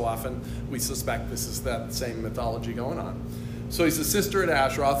poles so often, we suspect this is that same mythology going on. So he's a sister at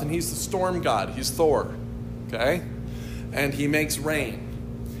Asheroth, and he's the storm god. He's Thor. Okay? And he makes rain,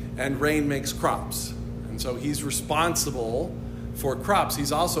 and rain makes crops. And so he's responsible for crops.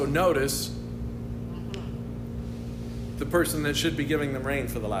 He's also, notice, the person that should be giving them rain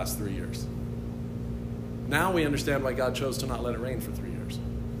for the last 3 years. Now we understand why God chose to not let it rain for 3 years.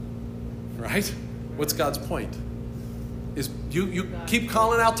 Right? What's God's point? Is you keep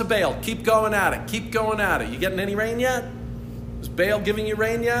calling out to Baal. Keep going at it. Keep going at it. You getting any rain yet? Is Baal giving you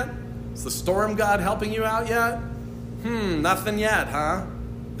rain yet? Is the storm god helping you out yet? Nothing yet, huh?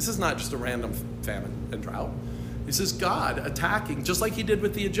 This is not just a random famine and drought. This is God attacking, just like he did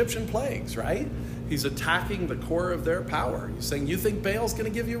with the Egyptian plagues, right? He's attacking the core of their power. He's saying, you think Baal's going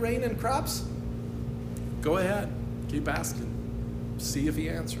to give you rain and crops? Go ahead. Keep asking. See if he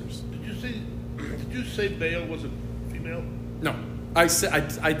answers. Did you say Baal was a female? No. I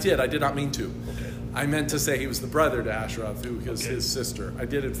did. I did not mean to. Okay. I meant to say he was the brother to Asheroth, who was his sister. I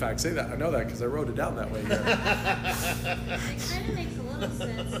did, in fact, say that. I know that because I wrote it down that way. It kind of makes a little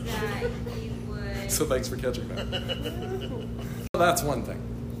sense that he would. So thanks for catching that. That's one thing.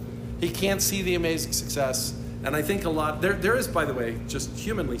 He can't see the amazing success. And I think a lot, there is, by the way, just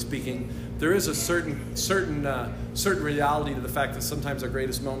humanly speaking, there is a certain reality to the fact that sometimes our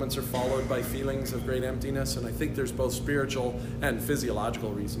greatest moments are followed by feelings of great emptiness. And I think there's both spiritual and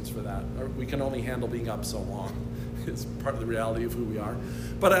physiological reasons for that. We can only handle being up so long. It's part of the reality of who we are.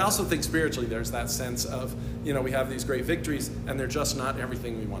 But I also think spiritually there's that sense of, we have these great victories and they're just not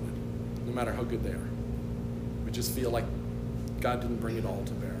everything we wanted, no matter how good they are. We just feel like God didn't bring it all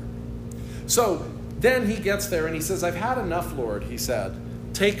to bear. So then he gets there and he says, I've had enough, Lord, he said.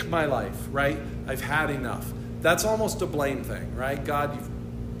 Take my life, right? I've had enough. That's almost a blame thing, right? God,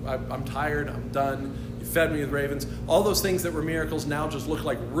 I'm tired, I'm done. You fed me with ravens. All those things that were miracles now just look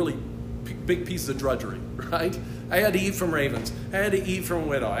like really big pieces of drudgery, right? I had to eat from ravens. I had to eat from a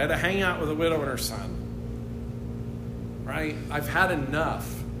widow. I had to hang out with a widow and her son, right? I've had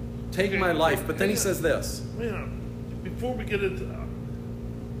enough. Take my life. But then he says this. Before we get into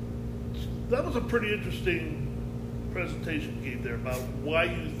that was a pretty interesting presentation you gave there about why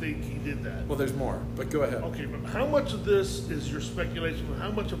you think he did that. Well, there's more, but go ahead. Okay, but how much of this is your speculation and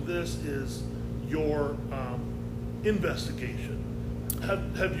how much of this is your investigation?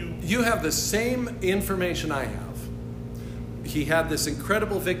 Have you... You have the same information I have. He had this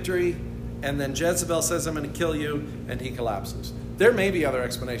incredible victory, and then Jezebel says, I'm going to kill you, and he collapses. There may be other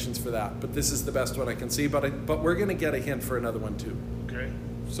explanations for that, but this is the best one I can see. But we're going to get a hint for another one too. Okay.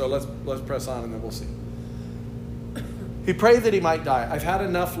 So let's press on, and then we'll see. He prayed that he might die. I've had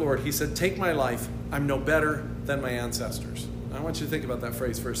enough, Lord. He said, take my life. I'm no better than my ancestors. I want you to think about that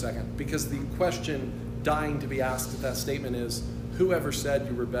phrase for a second, because the question dying to be asked at that statement is, whoever said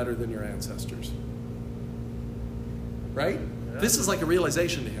you were better than your ancestors? Right? Yeah. This is like a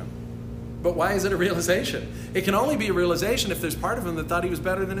realization to him. But why is it a realization? It can only be a realization if there's part of him that thought he was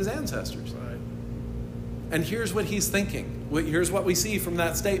better than his ancestors. Right. And here's what he's thinking. Here's what we see from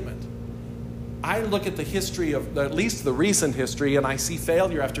that statement. I look at the history of, at least the recent history, and I see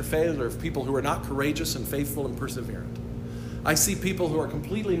failure after failure of people who are not courageous and faithful and perseverant. I see people who are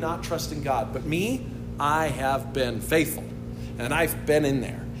completely not trusting God. But me, I have been faithful. And I've been in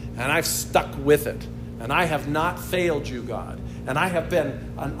there. And I've stuck with it. And I have not failed you, God. And I have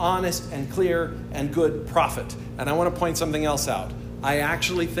been an honest and clear and good prophet. And I want to point something else out. I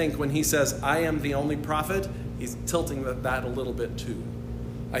actually think when he says, I am the only prophet, he's tilting that a little bit too.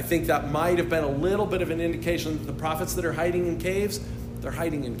 I think that might have been a little bit of an indication that the prophets that are hiding in caves, they're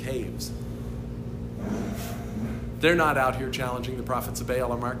hiding in caves. They're not out here challenging the prophets of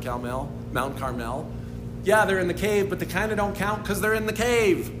Baal or Mount Carmel. Yeah, they're in the cave, but they kind of don't count because they're in the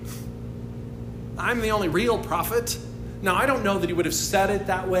cave. I'm the only real prophet. Now, I don't know that he would have said it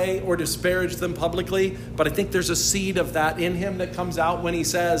that way or disparaged them publicly, but I think there's a seed of that in him that comes out when he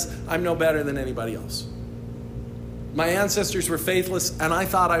says, I'm no better than anybody else. My ancestors were faithless, and I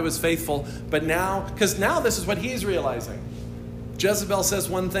thought I was faithful, but now, because now this is what he's realizing. Jezebel says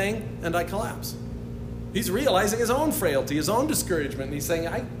one thing, and I collapse. He's realizing his own frailty, his own discouragement, and he's saying,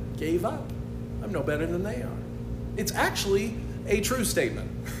 I gave up. I'm no better than they are. It's actually a true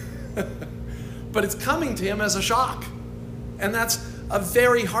statement. But it's coming to him as a shock. And that's a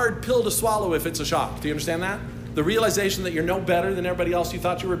very hard pill to swallow if it's a shock. Do you understand that? The realization that you're no better than everybody else you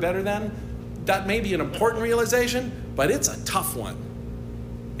thought you were better than, that may be an important realization, but it's a tough one.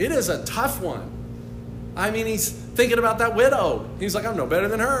 It is a tough one. I mean, he's thinking about that widow. He's like, I'm no better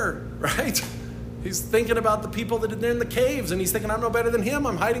than her, right? He's thinking about the people that are in the caves, and he's thinking, I'm no better than him.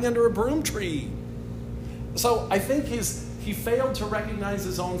 I'm hiding under a broom tree. So I think he failed to recognize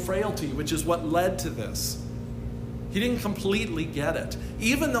his own frailty, which is what led to this. He didn't completely get it,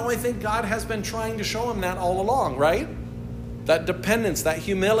 even though I think God has been trying to show him that all along, right? That dependence, that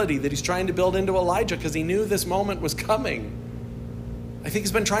humility that he's trying to build into Elijah because he knew this moment was coming. I think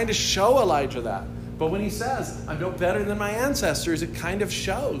he's been trying to show Elijah that. But when he says, I'm no better than my ancestors, it kind of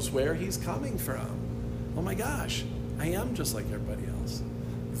shows where he's coming from. Oh my gosh, I am just like everybody else.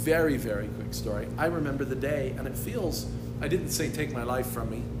 Very, very quick story. I remember the day, and it feels, I didn't say take my life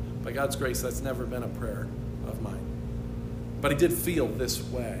from me. By God's grace, that's never been a prayer of mine. But I did feel this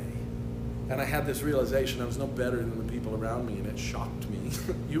way. And I had this realization I was no better than the people around me, and it shocked me.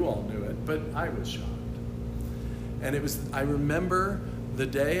 You all knew it, but I was shocked. And I remember the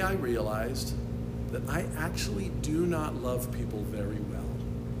day I realized that I actually do not love people very well.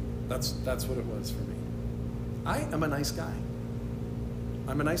 That's what it was for me. I am a nice guy.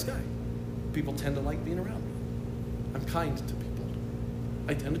 I'm a nice guy. People tend to like being around me. I'm kind to people.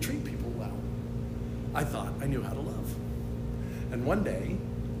 I tend to treat people well. I thought I knew how to love. And one day,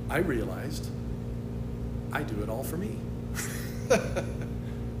 I realized I do it all for me.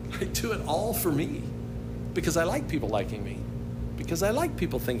 I do it all for me because I like people liking me, because I like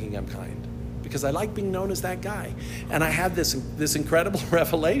people thinking I'm kind, because I like being known as that guy. And I had this incredible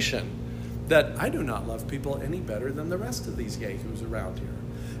revelation that I do not love people any better than the rest of these yahoos around here.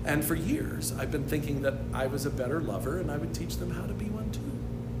 And for years, I've been thinking that I was a better lover and I would teach them how to be one too.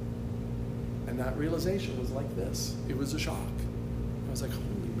 And that realization was like this. It was a shock. I was like,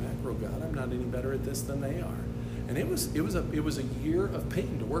 holy mackerel, God, I'm not any better at this than they are. And it was a year of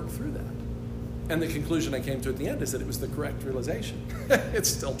pain to work through that. And the conclusion I came to at the end is that it was the correct realization. It's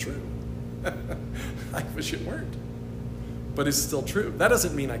still true. I wish it weren't. But it's still true. That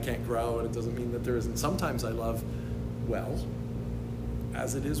doesn't mean I can't grow, and it doesn't mean that there isn't. Sometimes I love well,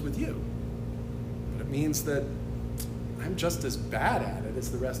 as it is with you. But it means that I'm just as bad at it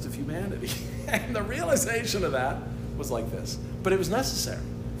as the rest of humanity. And the realization of that was like this. But it was necessary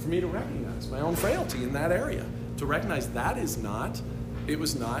for me to recognize my own frailty in that area, to recognize that it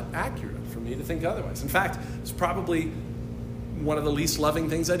was not accurate for me to think otherwise. In fact, it's probably one of the least loving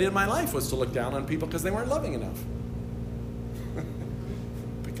things I did in my life was to look down on people because they weren't loving enough.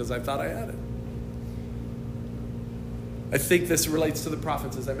 Because I thought I had it. I think this relates to the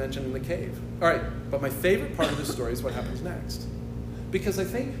prophets, as I mentioned, in the cave. All right, but my favorite part of this story is what happens next. Because I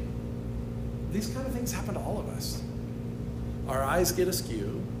think these kind of things happen to all of us. Our eyes get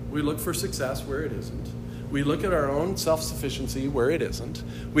askew. We look for success where it isn't. We look at our own self-sufficiency where it isn't.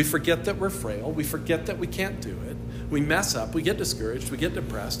 We forget that we're frail. We forget that we can't do it. We mess up. We get discouraged. We get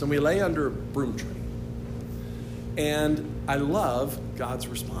depressed. And we lay under a broom tree. And I love God's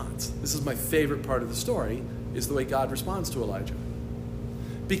response. This is my favorite part of the story, is the way God responds to Elijah.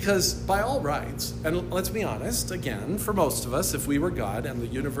 Because by all rights, and let's be honest, again, for most of us, if we were God, and the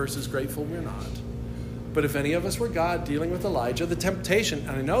universe is grateful we're not, but if any of us were God dealing with Elijah, the temptation,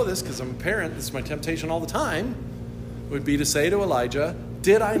 and I know this because I'm a parent, this is my temptation all the time, would be to say to Elijah,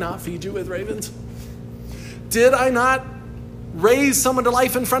 did I not feed you with ravens? Did I not raise someone to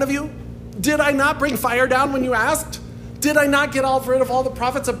life in front of you? Did I not bring fire down when you asked? Did I not get rid of all the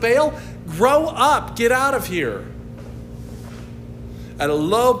prophets of Baal? Grow up, get out of here. At a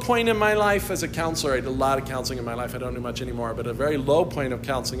low point in my life as a counselor, I did a lot of counseling in my life. I don't do much anymore, but a very low point of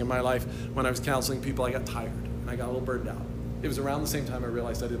counseling in my life, when I was counseling people, I got tired and I got a little burned out. It was around the same time I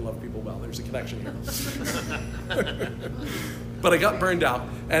realized I didn't love people well. There's a connection here. But I got burned out.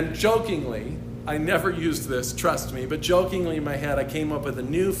 And jokingly, I never used this, trust me, but jokingly in my head, I came up with a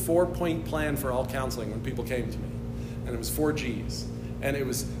new 4-point plan for all counseling when people came to me. And it was 4 G's. And it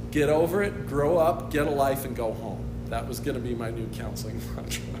was get over it, grow up, get a life, and go home. That was going to be my new counseling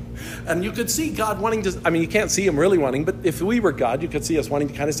mantra. And you could see God wanting to, I mean, you can't see him really wanting, but if we were God, you could see us wanting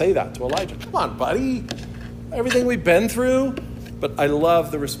to kind of say that to Elijah. Come on, buddy. Everything we've been through. But I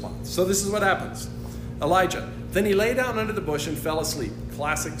love the response. So this is what happens. Elijah, then he lay down under the bush and fell asleep.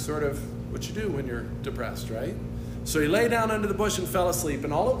 Classic sort of what you do when you're depressed, right? So he lay down under the bush and fell asleep.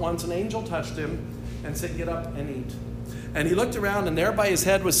 And all at once an angel touched him and said, get up and eat. And he looked around, and there by his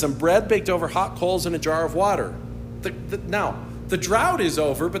head was some bread baked over hot coals and a jar of water. Now, the drought is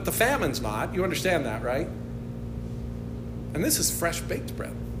over, but the famine's not. You understand that, right? And this is fresh baked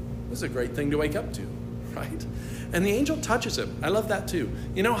bread. This is a great thing to wake up to, right? And the angel touches him. I love that too.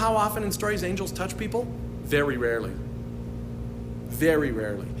 You know how often in stories angels touch people? Very rarely. Very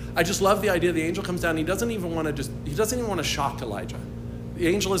rarely. I just love the idea the angel comes down and he doesn't even want to shock Elijah. The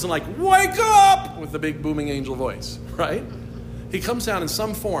angel isn't like, wake up, with the big booming angel voice, right? He comes down in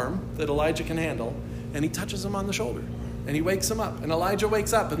some form that Elijah can handle, and he touches him on the shoulder. And he wakes him up. And Elijah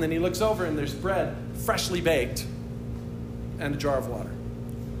wakes up, and then he looks over, and there's bread, freshly baked, and a jar of water.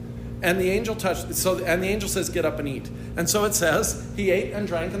 And the angel and the angel says, get up and eat. And so it says, he ate and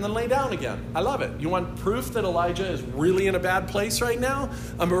drank and then lay down again. I love it. You want proof that Elijah is really in a bad place right now?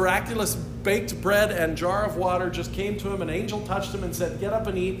 A miraculous baked bread and jar of water just came to him. An angel touched him and said, get up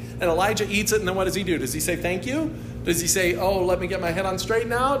and eat. And Elijah eats it, and then what does he do? Does he say thank you? Does he say, oh, let me get my head on straight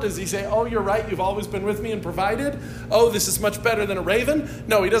now? Does he say, oh, you're right, you've always been with me and provided? Oh, this is much better than a raven?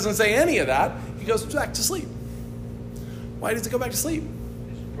 No, he doesn't say any of that. He goes back to sleep. Why does he go back to sleep?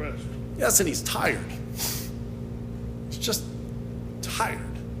 He's depressed. Yes, and he's tired. He's just tired.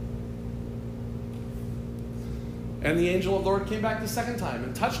 And the angel of the Lord came back the second time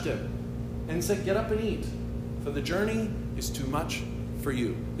and touched him and said, get up and eat, for the journey is too much for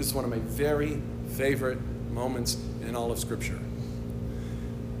you. This is one of my very favorite moments in all of Scripture.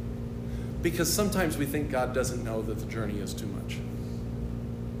 Because sometimes we think God doesn't know that the journey is too much.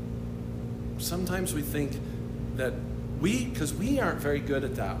 Sometimes we think that because we aren't very good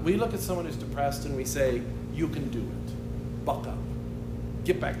at that. We look at someone who's depressed and we say, you can do it. Buck up.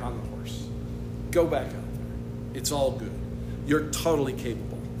 Get back on the horse. Go back out there. It's all good. You're totally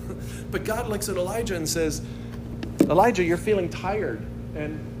capable. But God looks at Elijah and says, Elijah, you're feeling tired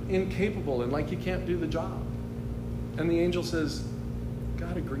and incapable and like you can't do the job. And the angel says,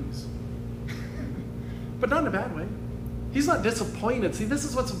 God agrees. But not in a bad way. He's not disappointed. See, this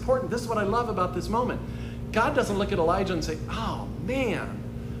is what's important. This is what I love about this moment. God doesn't look at Elijah and say, oh, man,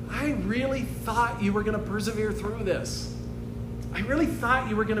 I really thought you were going to persevere through this. I really thought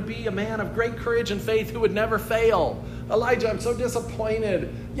you were going to be a man of great courage and faith who would never fail. Elijah, I'm so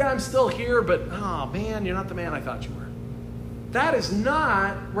disappointed. Yeah, I'm still here, but, oh, man, you're not the man I thought you were. That is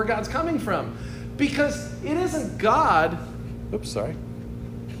not where God's coming from. Because it isn't God,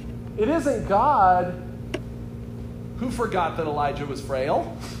 it isn't God who forgot that Elijah was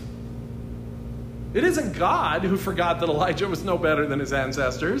frail. It isn't God who forgot that Elijah was no better than his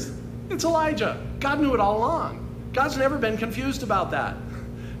ancestors. It's Elijah. God knew it all along. God's never been confused about that.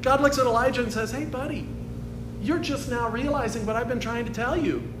 God looks at Elijah and says, hey, buddy, you're just now realizing what I've been trying to tell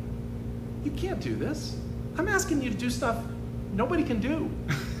you. You can't do this. I'm asking you to do stuff nobody can do.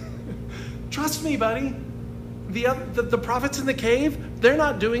 Trust me, buddy. The prophets in the cave, they're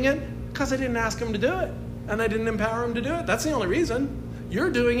not doing it because I didn't ask them to do it. And I didn't empower them to do it. That's the only reason. You're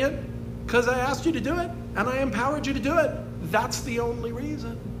doing it because I asked you to do it, and I empowered you to do it. That's the only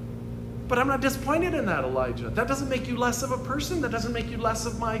reason. But I'm not disappointed in that, Elijah. That doesn't make you less of a person. That doesn't make you less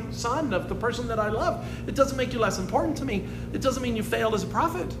of my son, of the person that I love. It doesn't make you less important to me. It doesn't mean you failed as a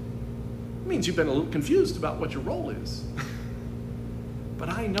prophet. It means you've been a little confused about what your role is. But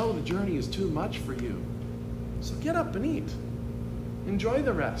I know the journey is too much for you. So get up and eat. Enjoy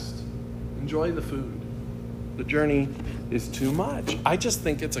the rest. Enjoy the food. The journey is too much. I just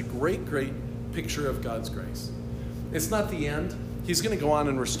think it's a great, great picture of God's grace. It's not the end. He's going to go on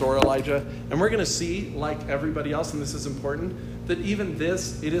and restore Elijah. And we're going to see, like everybody else, and this is important, that even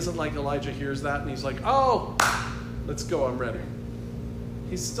this, it isn't like Elijah hears that and he's like, oh, let's go, I'm ready.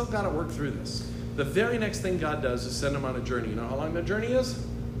 He's still got to work through this. The very next thing God does is send him on a journey. You know how long that journey is?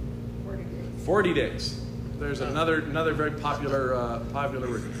 40 days. 40 days. There's another very popular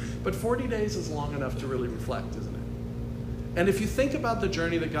word. But 40 days is long enough to really reflect, isn't it? And if you think about the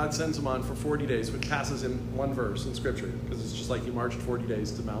journey that God sends him on for 40 days, which passes in one verse in Scripture, because it's just like he marched 40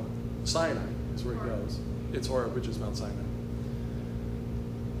 days to Mount Sinai, is where he goes. It's Horeb, which is Mount Sinai.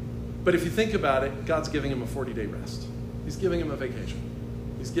 But if you think about it, God's giving him a 40-day rest. He's giving him a vacation.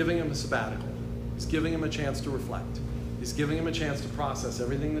 He's giving him a sabbatical. He's giving him a chance to reflect. He's giving him a chance to process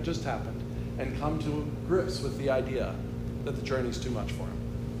everything that just happened and come to grips with the idea that the journey is too much for him.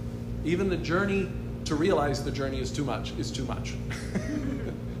 Even the journey to realize the journey is too much is too much.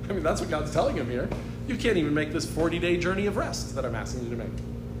 I mean, that's what God's telling him here. You can't even make this 40-day journey of rest that I'm asking you to make.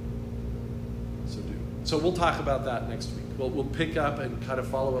 So do. So we'll talk about that next week. We'll pick up and kind of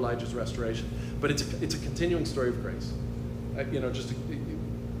follow Elijah's restoration. But it's a continuing story of grace.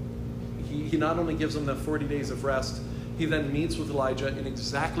 He not only gives him the 40 days of rest, he then meets with Elijah in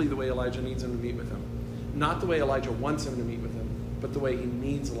exactly the way Elijah needs him to meet with him. Not the way Elijah wants him to meet with him, but the way he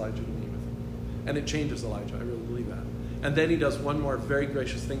needs Elijah to meet with him. And it changes Elijah. I really believe that. And then he does one more very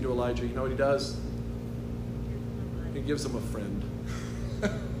gracious thing to Elijah. You know what he does? He gives him a friend.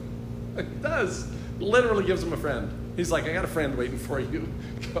 He does. Literally gives him a friend. He's like, I got a friend waiting for you.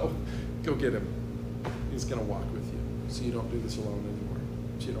 Go get him. He's going to walk with you. So you don't do this alone anymore.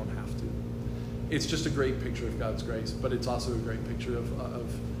 So you don't have to. It's just a great picture of God's grace, but it's also a great picture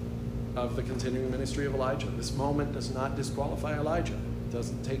of the continuing ministry of Elijah. This moment does not disqualify Elijah. It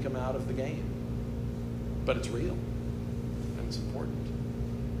doesn't take him out of the game. But it's real, and it's important.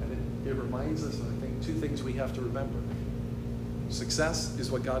 And it reminds us, I think, two things we have to remember. Success is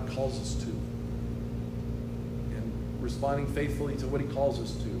what God calls us to. And responding faithfully to what he calls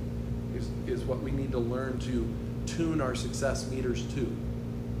us to is what we need to learn to tune our success meters to,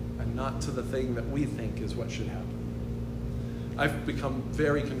 and not to the thing that we think is what should happen. I've become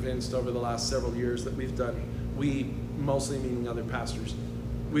very convinced over the last several years that we, mostly meaning other pastors,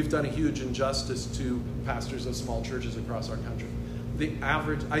 we've done a huge injustice to pastors of small churches across our country. The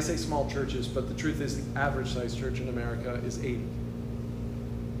average, I say small churches, but the truth is the average size church in America is 80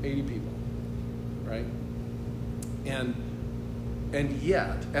 people, right? And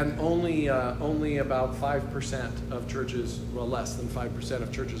only about 5% of churches, well, less than 5%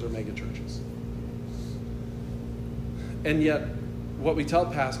 of churches are mega churches. And yet, what we tell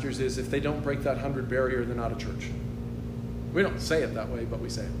pastors is if they don't break that 100 barrier, they're not a church. We don't say it that way, but we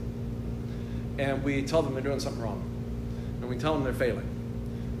say it. And we tell them they're doing something wrong. And we tell them they're failing.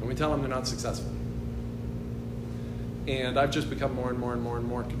 And we tell them they're not successful. And I've just become more and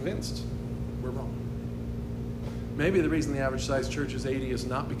more convinced we're wrong. Maybe the reason the average size church is 80 is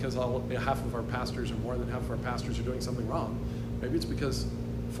not because half of our pastors or more than half of our pastors are doing something wrong. Maybe it's because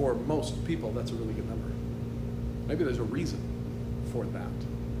for most people, that's a really good number. Maybe there's a reason for that.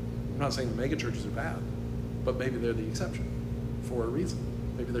 I'm not saying the mega churches are bad, but maybe they're the exception for a reason.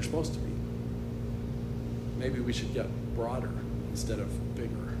 Maybe they're supposed to be. Maybe we should get broader instead of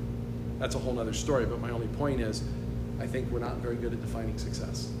bigger. That's a whole other story, but my only point is I think we're not very good at defining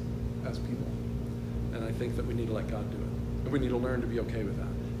success as people. And I think that we need to let God do it. And we need to learn to be okay with that.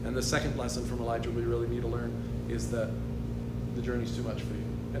 And the second lesson from Elijah we really need to learn is that the journey's too much for you.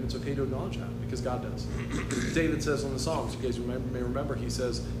 And it's okay to acknowledge that, because God does. David says in the Psalms, you guys may remember, he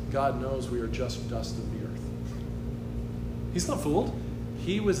says, God knows we are just dust of the earth. He's not fooled.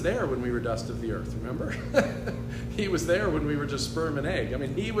 He was there when we were dust of the earth, remember? He was there when we were just sperm and egg. I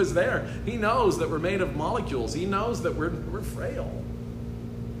mean, he was there. He knows that we're made of molecules. He knows that we're frail.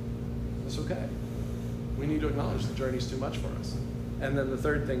 It's okay. We need to acknowledge the journey's too much for us. And then the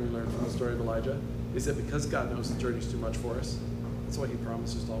third thing we learn from the story of Elijah is that because God knows the journey's too much for us, that's why he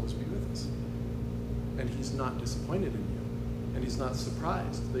promises to always be with us. And he's not disappointed in you. And he's not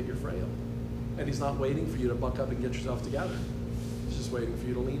surprised that you're frail. And he's not waiting for you to buck up and get yourself together. He's just waiting for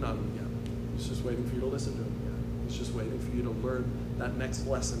you to lean on him again. He's just waiting for you to listen to him again. He's just waiting for you to learn that next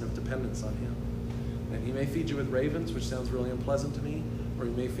lesson of dependence on him. And he may feed you with ravens, which sounds really unpleasant to me, or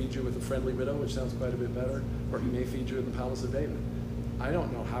he may feed you with a friendly widow, which sounds quite a bit better, or he may feed you in the palace of David. I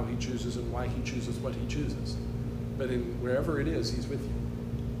don't know how he chooses and why he chooses what he chooses. But in wherever it is, he's with you.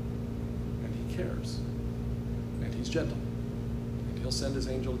 And he cares. And he's gentle. And he'll send his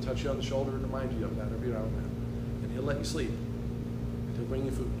angel to touch you on the shoulder and remind you of that every now and then. And he'll let you sleep. And he'll bring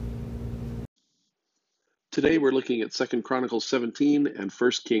you food. Today we're looking at 2 Chronicles 17 and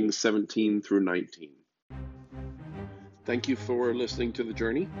 1 Kings 17 through 19. Thank you for listening to The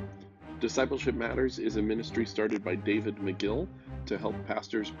Journey. Discipleship Matters is a ministry started by David McGill to help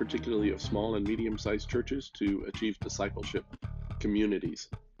pastors, particularly of small and medium-sized churches, to achieve discipleship communities.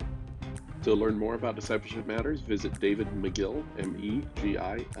 To learn more about Discipleship Matters, visit davidmcgill,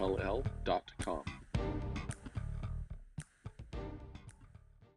 MEGILL.com.